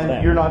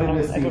 And you're not in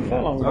this scene. Edward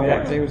Furlong was the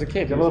actor. He was a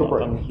kid. A little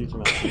break.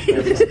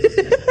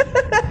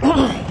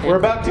 We're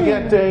about to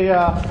get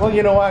a. Well,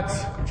 you know what?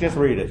 Just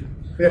read it.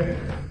 Yeah.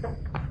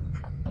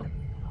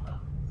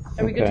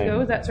 Are we good to go?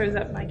 Is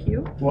that my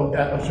cue? Well,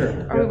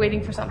 sure. Are we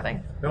waiting for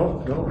something?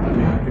 No.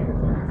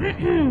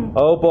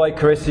 Oh boy,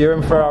 Chris, you're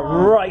in for a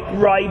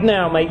right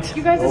now, mate.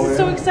 You guys, this is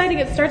so exciting.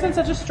 It starts on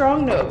such a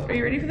strong note. Are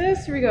you ready for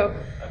this? Here we go.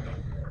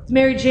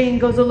 Mary Jane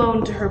goes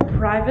alone to her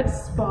private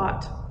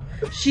spot.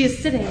 She is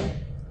sitting,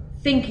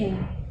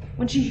 thinking,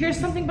 when she hears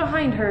something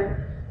behind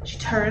her. She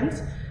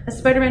turns as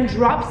Spider-Man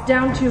drops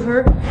down to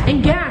her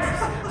and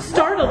gasps,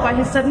 startled by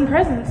his sudden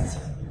presence.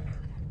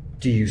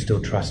 Do you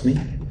still trust me?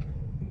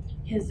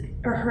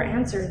 Her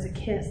answer is a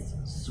kiss,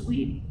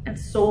 sweet and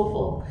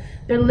soulful,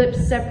 their lips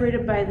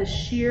separated by the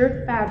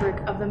sheer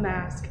fabric of the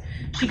mask.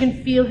 She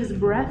can feel his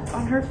breath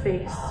on her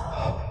face.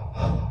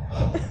 Oh,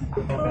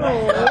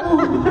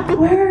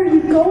 where are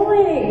you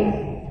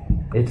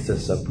going? It's a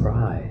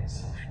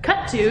surprise.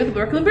 Cut to the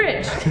Brooklyn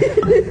Bridge.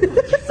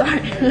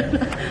 Sorry.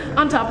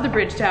 On top of the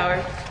bridge tower.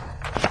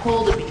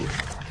 Hold a beat.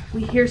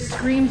 We hear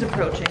screams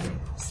approaching.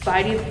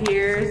 Spidey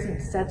appears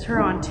and sets her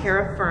on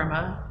terra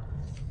firma.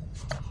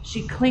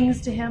 She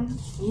clings to him,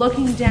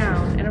 looking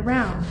down and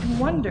around in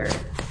wonder.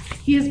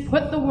 He has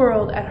put the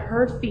world at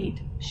her feet.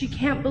 She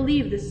can't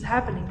believe this is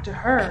happening to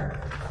her.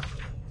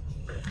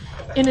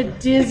 In a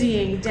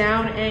dizzying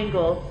down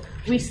angle,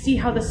 we see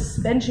how the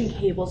suspension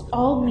cables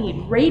all meet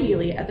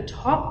radially at the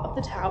top of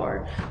the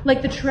tower,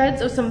 like the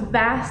treads of some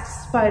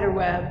vast spider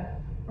web.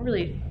 I'm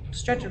really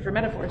stretching for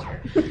metaphors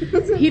here.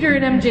 Peter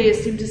and MJ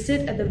seem to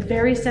sit at the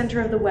very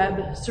center of the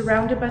web,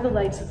 surrounded by the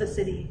lights of the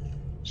city.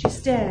 She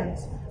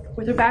stands,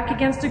 with her back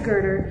against a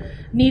girder,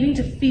 needing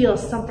to feel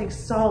something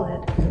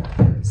solid.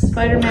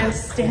 Spider-Man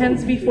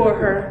stands before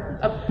her,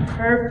 a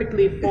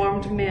perfectly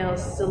formed male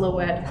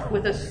silhouette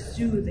with a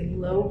soothing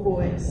low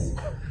voice.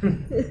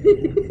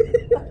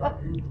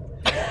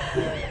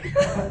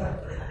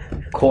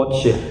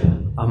 Courtship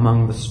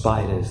among the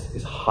spiders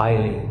is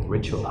highly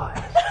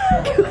ritualized.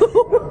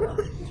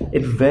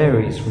 It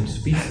varies from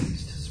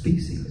species to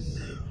species.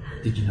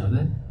 Did you know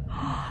that?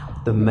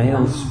 The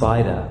male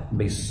spider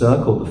may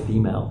circle the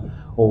female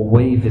or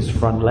wave his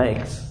front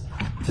legs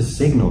to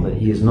signal that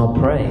he is not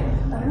prey.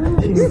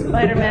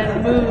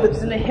 Spider-Man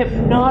moves in a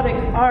hypnotic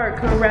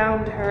arc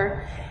around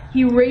her.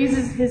 He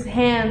raises his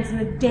hands in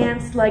a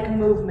dance-like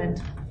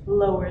movement,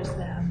 lowers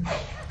them.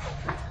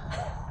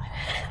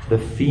 The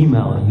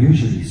female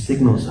usually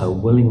signals her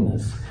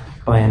willingness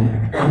by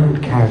an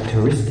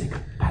uncharacteristic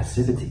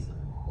passivity.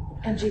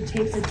 And she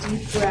takes a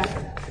deep breath.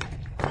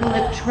 Her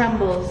lip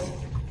trembles.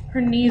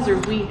 Her knees are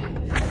weak.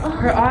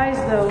 Her eyes,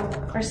 though,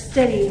 are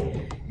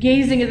steady,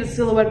 gazing at the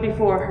silhouette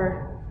before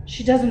her.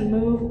 She doesn't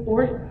move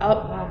or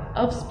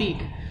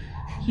speak.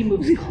 He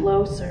moves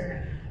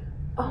closer.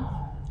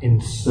 In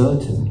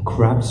certain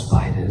crab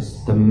spiders,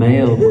 the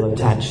male will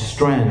attach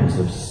strands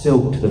of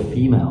silk to the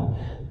female,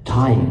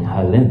 tying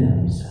her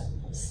limbs.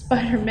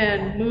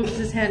 Spider-Man moves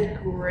his hand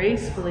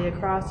gracefully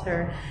across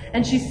her,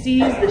 and she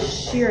sees the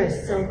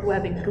sheerest silk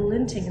webbing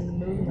glinting in the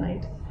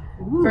moonlight.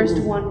 First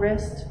one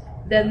wrist,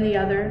 then the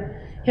other,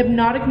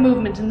 hypnotic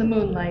movement in the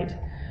moonlight.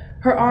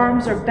 Her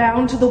arms are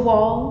bound to the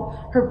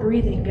wall. Her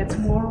breathing gets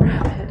more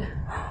rapid.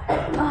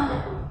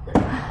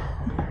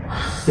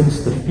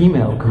 Since the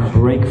female can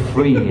break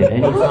free at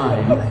any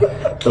time,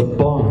 the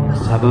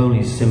bonds have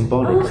only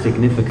symbolic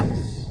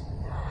significance.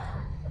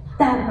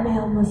 That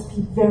male must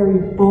be very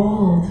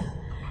bold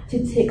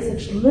to take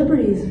such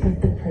liberties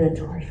with the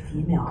predatory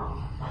female.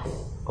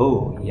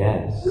 Oh,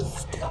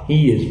 yes.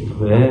 He is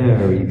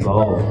very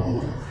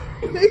bold.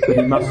 But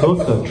he must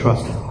also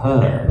trust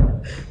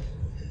her.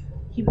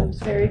 He moves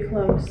very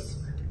close.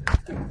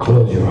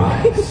 Close your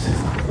eyes.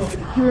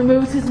 He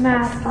removes his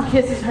mask and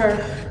kisses her.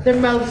 Their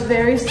mouths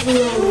very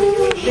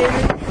slowly,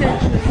 very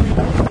sensuously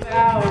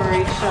devour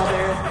each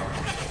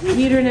other.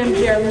 Peter and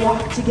MJ are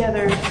locked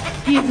together.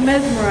 He is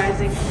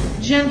mesmerizing,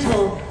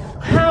 gentle,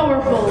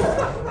 powerful.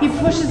 He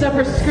pushes up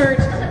her skirt.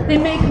 They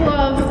make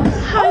love.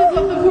 High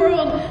above the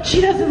world.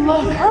 She doesn't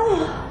look.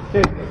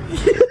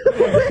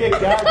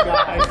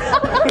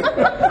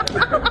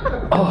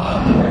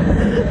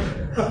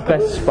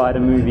 Best spider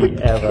movie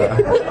ever.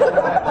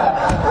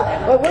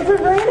 What was it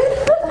rated?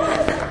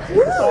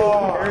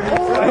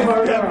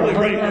 Definitely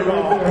rated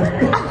wrong.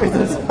 It's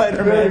a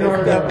Spider-Man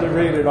is definitely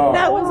rated R.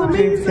 That was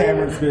amazing. James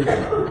Cameron's vision.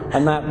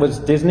 And that was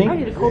Disney? I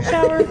need a cold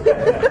shower. All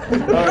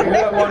right, we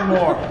got one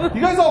more.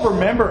 You guys all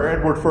remember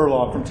Edward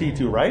Furlong from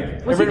T2,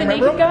 right? Was he the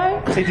naked guy?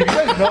 Hey, did you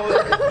guys know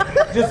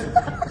that? Just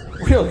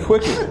real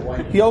quickly,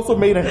 he also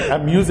made a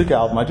music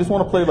album. I just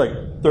want to play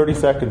like 30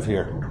 seconds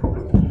here.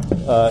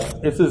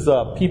 This is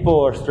People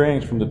Are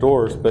Strange from The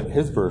Doors, but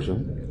his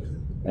version.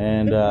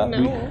 And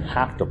we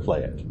have to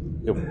play it.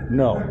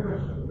 No.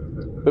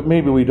 But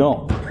maybe we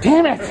don't.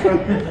 Damn it!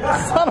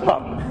 Son of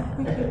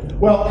a...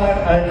 Well,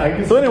 I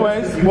guess. So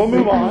anyways, we'll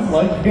move on.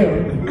 Like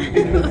him.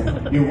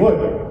 You would.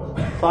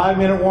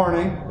 5-minute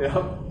warning. Yep.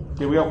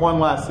 Okay, we got one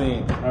last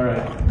scene. All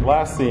right.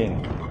 Last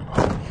scene.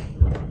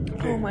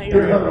 Oh my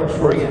You're god. not no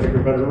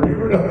Schwarzenegger, better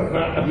read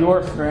it. You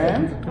are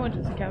Strand? I went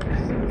to the couch. I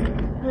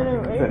know,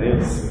 right? That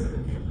is.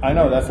 I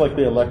know, that's like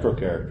the Electro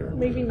character.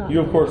 Maybe not.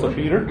 You, of course, are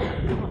Peter.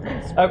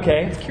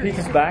 Okay,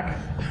 Peter's back.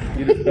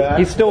 Peter's back.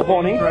 He's still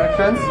horny.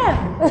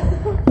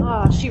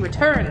 Ah, she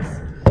returns.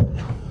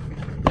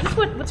 Is this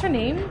what's her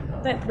name?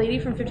 That lady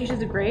from 50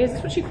 Shades of Grey? Is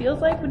this what she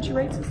feels like when she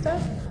writes this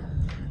stuff?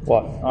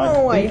 What?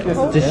 I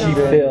hope Does she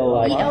feel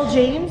like E.L.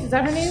 James? Is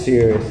that her name?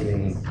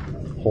 seriously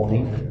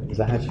horny? Is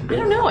that how she I feels?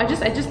 don't know. I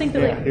just think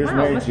that here's wow,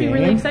 Mary it must be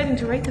really Jane. exciting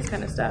to write this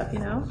kind of stuff, you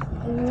know?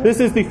 This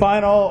is the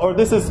final, or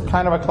this is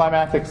kind of a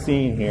climactic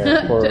scene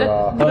here for.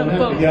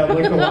 Yeah,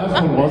 like the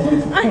last one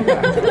wasn't.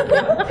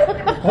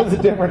 That was a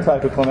different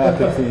type of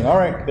climactic scene. All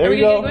right, there Are we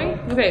we go. going?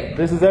 Okay.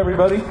 This is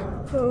everybody.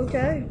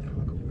 Okay.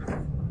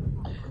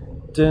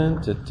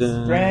 Dun, dun,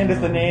 dun. Strand is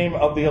the name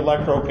of the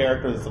Electro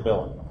character that's the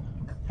villain.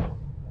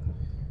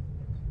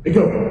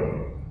 Go.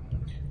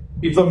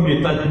 It's a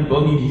myth that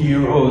people need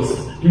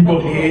heroes. People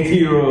hate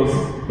heroes.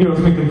 Heroes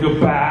make them feel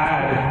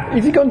bad.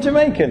 Is he gone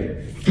Jamaican?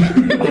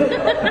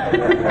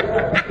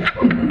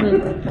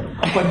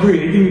 By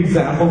creating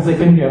examples they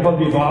can never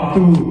live up to.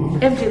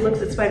 MJ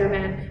looks at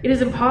Spider-Man. It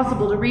is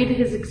impossible to read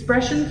his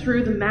expression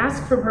through the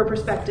mask from her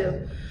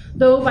perspective.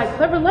 Though by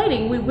clever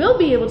lighting, we will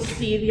be able to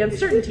see the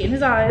uncertainty in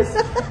his eyes.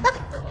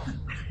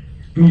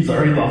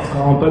 Misery loves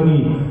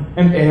company,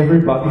 and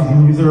everybody's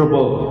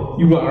miserable.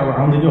 You go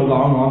around in your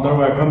long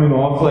underwear coming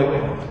off like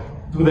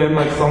to them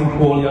like some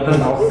holier than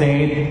thou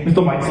saint.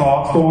 Mr. My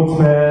socks don't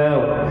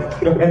smell.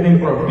 You're heading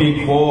for a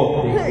big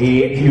fall. They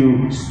hate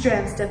you.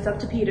 Strand steps up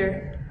to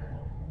Peter.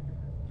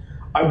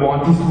 I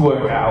want this to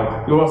work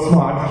out. You're a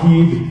smart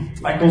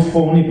kid. Like those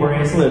phony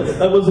bracelets.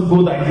 That was a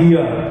good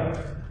idea.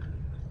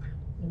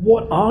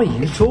 What are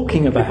you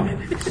talking about?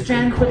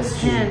 Strand puts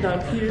his hand on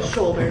Peter's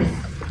shoulders.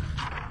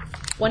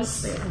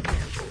 Once there.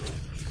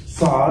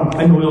 Son,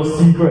 I know your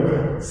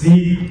secret.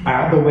 See, I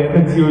have the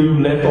weapons here you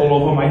left all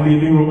over my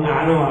living room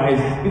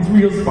analyzed. It's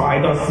real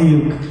spider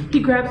silk. He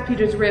grabs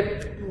Peter's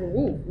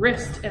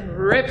wrist and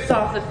rips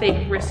off the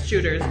fake wrist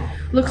shooters.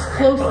 Looks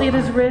closely at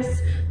his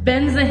wrists,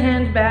 bends the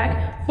hand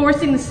back,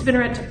 forcing the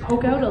spinneret to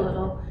poke out a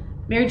little.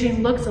 Mary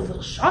Jane looks a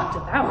little shocked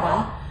at that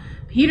one.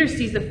 Peter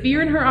sees the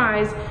fear in her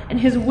eyes, and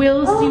his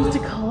will seems to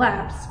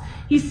collapse.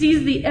 He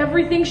sees the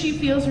everything she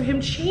feels for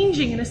him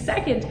changing in a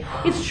second.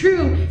 It's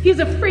true, he is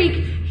a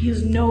freak. He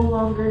is no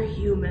longer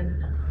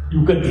human.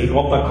 You can take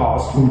off the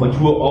costume, but you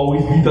will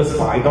always be the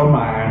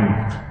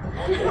Spider-Man.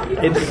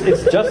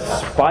 It's just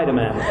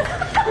Spider-Man.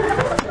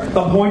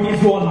 The point is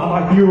you're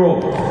not a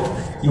hero.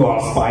 You are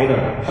a spider,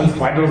 and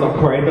spiders are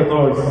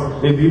predators.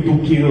 They live to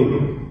kill.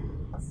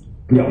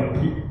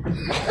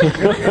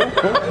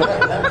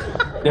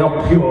 They're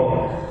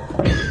pure.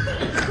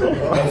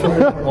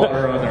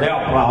 They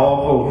are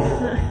powerful.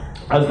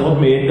 As God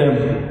made them,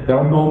 there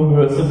are no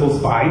merciful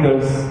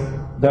spiders.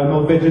 There are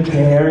no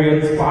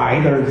vegetarian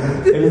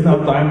spiders. It is now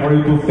time for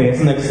you to face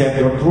and accept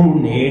your true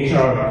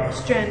nature.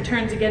 Strand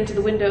turns again to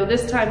the window,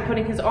 this time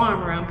putting his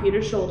arm around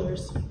Peter's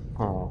shoulders.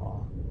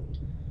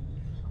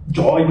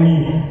 Join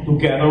me.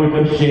 Together we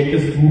can shake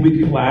this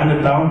stupid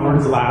planet down for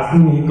its last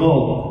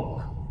nickel.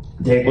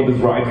 Take what is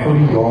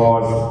rightfully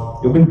yours.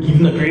 You've been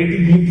given a great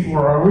gift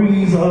for a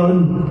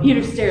reason.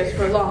 Peter stares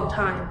for a long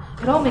time.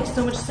 It all makes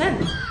so much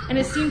sense, and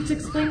it seems to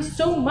explain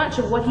so much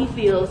of what he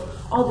feels,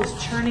 all this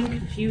churning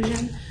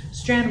confusion.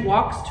 Strand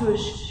walks to a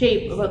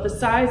shape about the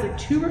size of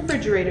 2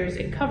 refrigerators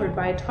and covered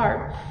by a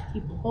tarp.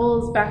 He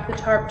pulls back the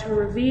tarp to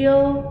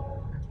reveal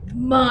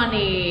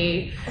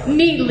money.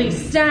 Neatly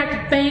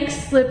stacked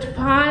bank-slipped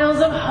piles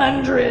of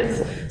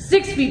hundreds,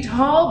 6 feet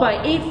tall by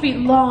 8 feet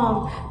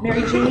long.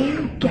 Mary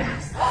Jane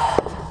gasps.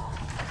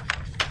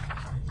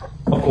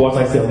 Of course,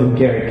 I seldom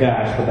carry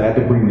cash, but I had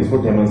to bring this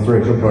for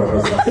demonstration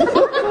purposes.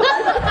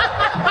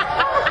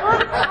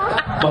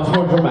 Much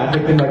more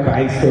dramatic than my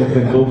bank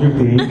statement, don't you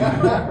think?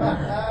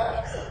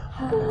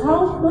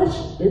 How much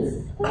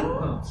is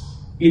that?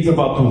 It's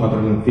about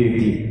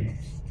 250.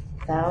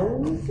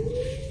 1,000?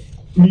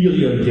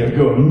 Million, dear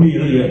girl,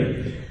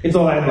 million. It's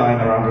all I'd lying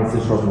around in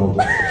this short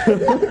notice.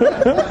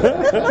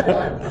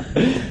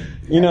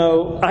 You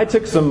know, I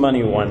took some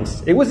money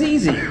once. It was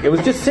easy. It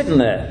was just sitting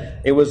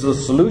there. It was the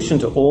solution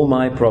to all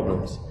my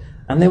problems.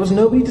 And there was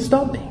nobody to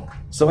stop me.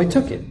 So I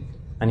took it.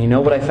 And you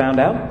know what I found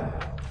out?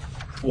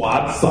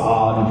 What,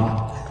 son?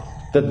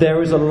 That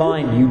there is a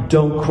line you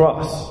don't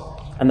cross.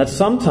 and that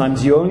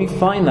sometimes you only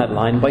find that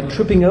line by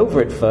tripping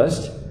over it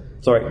first.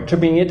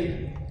 Tripping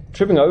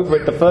over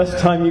it the first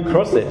time you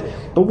cross it.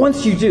 But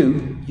once you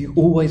do, you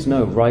always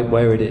know right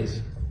where it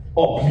is.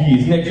 Oh,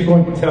 please, next you're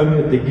going to tell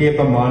me that they gave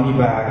the money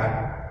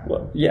back.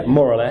 Well, yeah,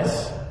 more or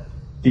less.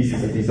 This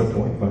is a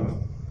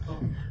disappointment.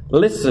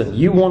 Listen,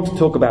 you want to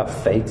talk about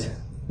fate?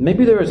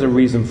 Maybe there is a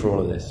reason for all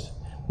of this.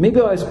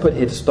 Maybe I was put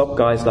here to stop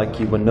guys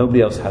like you when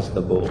nobody else has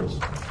the balls.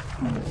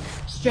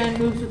 Strand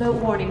moves without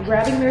warning,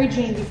 grabbing Mary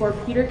Jane before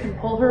Peter can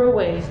pull her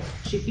away.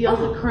 She feels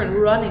the current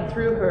running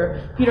through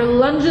her. Peter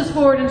lunges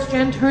forward and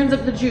Strand turns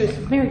up the juice.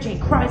 Mary Jane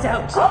cries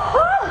out.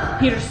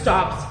 Peter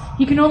stops.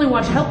 He can only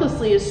watch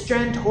helplessly as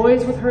Strand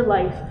toys with her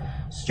life.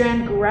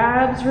 Strand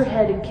grabs her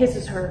head and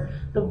kisses her.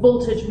 The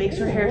voltage makes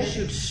her hair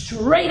shoot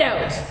straight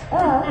out.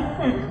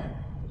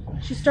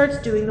 She starts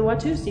doing the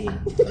Watusi.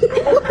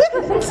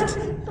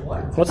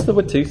 What's the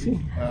Watusi?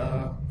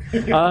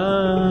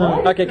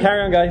 Okay,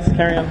 carry on, guys.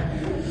 Carry on.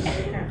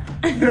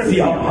 See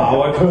how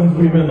power turns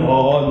women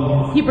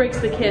on. He breaks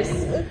the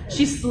kiss.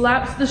 She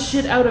slaps the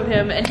shit out of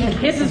him, and he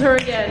kisses her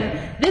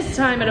again, this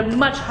time at a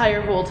much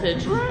higher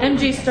voltage.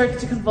 MJ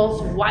starts to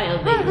convulse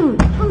wildly.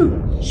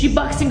 She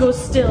bucks and goes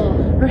still.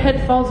 Her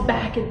head falls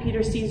back, and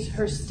Peter sees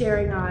her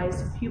staring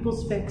eyes,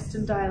 pupils fixed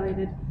and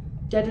dilated.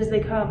 Dead as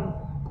they come,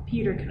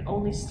 Peter can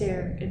only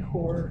stare in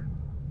horror.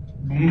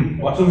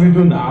 What should we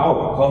do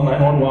now? Call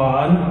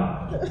 911?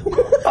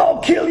 I'll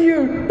kill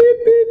you! Beep,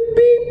 beep,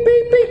 beep,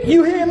 beep, beep.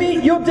 You hear me?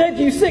 You're dead,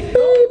 you sick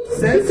beep!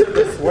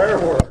 Sensitive swear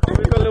word.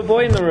 We've got a little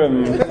boy in the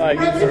room. Like,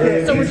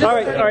 alright,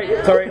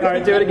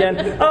 do it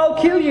again. I'll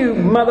kill you,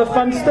 mother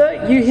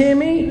funster! You hear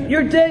me?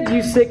 You're dead,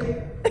 you sick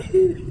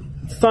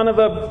son of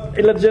a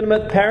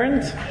illegitimate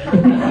parent. See,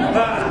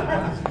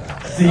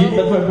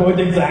 that's my point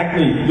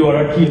exactly. You're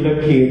a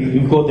killer kid.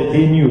 You've got it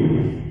in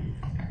you.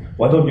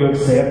 Why don't you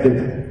accept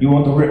it? You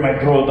want to rip my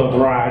throat out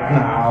right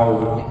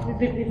now. We've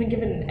been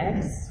given an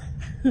X.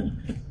 No,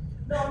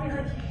 I mean,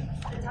 like,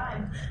 the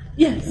time.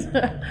 Yes.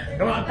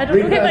 Come on. I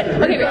don't know.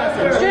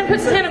 Okay. Strand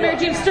puts his hand on Mary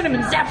Jane's sternum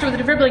and zaps her with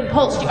a defibrillating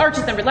pulse. She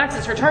arches and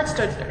relaxes. Her chest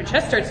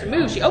starts to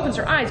move. She opens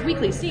her eyes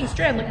weakly, seeing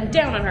Strand looking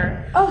down on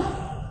her. Oh.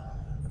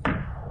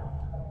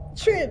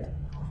 Strand.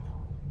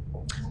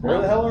 Where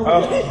the hell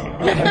are we?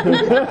 I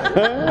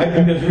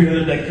think there's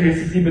real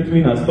electricity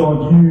between us,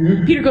 don't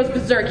you? Peter goes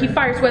berserk. He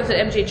fires webs at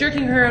MJ,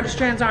 jerking her out of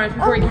Strand's arms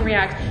before he can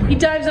react. He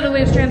dives out of the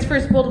way of Strand's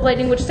first bolt of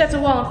lightning, which sets a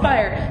wall on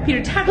fire.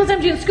 Peter tackles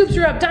MJ and scoops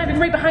her up, diving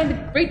right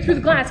through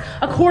the glass,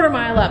 a quarter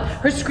mile up.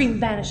 Her scream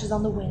vanishes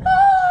on the wind.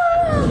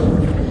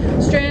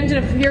 Strand, in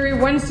a fury,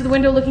 runs to the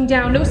window looking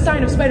down. No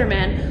sign of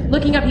Spider-Man.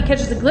 Looking up, he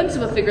catches a glimpse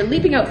of a figure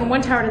leaping out from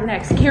one tower to the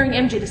next, carrying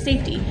MJ to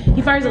safety.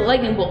 He fires a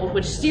lightning bolt,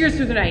 which steers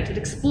through the night. It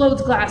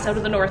explodes glass out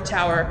of the north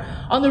tower.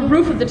 On the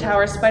roof of the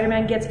tower,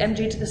 Spider-Man gets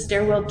MJ to the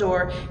stairwell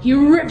door. He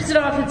rips it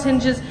off its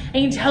hinges, and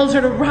he tells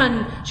her to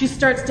run. She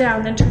starts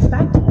down, then turns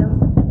back to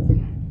him.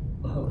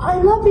 I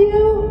love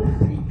you.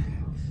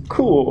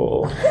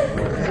 Cool. And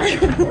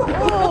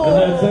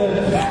that's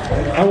it.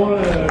 I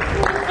want to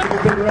give a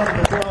big round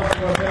of applause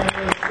for our family.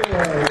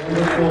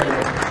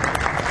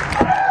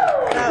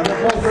 The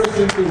whole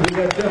person, we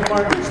got Jeff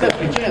Martin,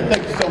 Stephanie Chan,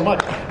 thank you so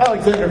much.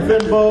 Alexander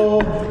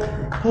Finbo,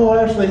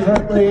 Ashley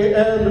Hartley,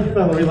 and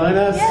Valerie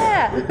Linus.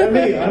 Yeah. And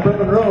me, I'm Brett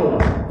Monroe.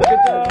 Good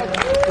job.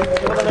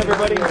 Well done,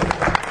 everybody.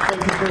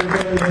 Thank you for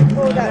everybody.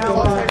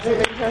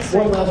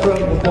 One last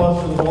round of applause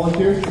for the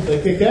volunteers because they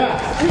kick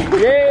ass.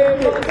 Yay,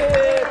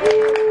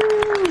 volunteers!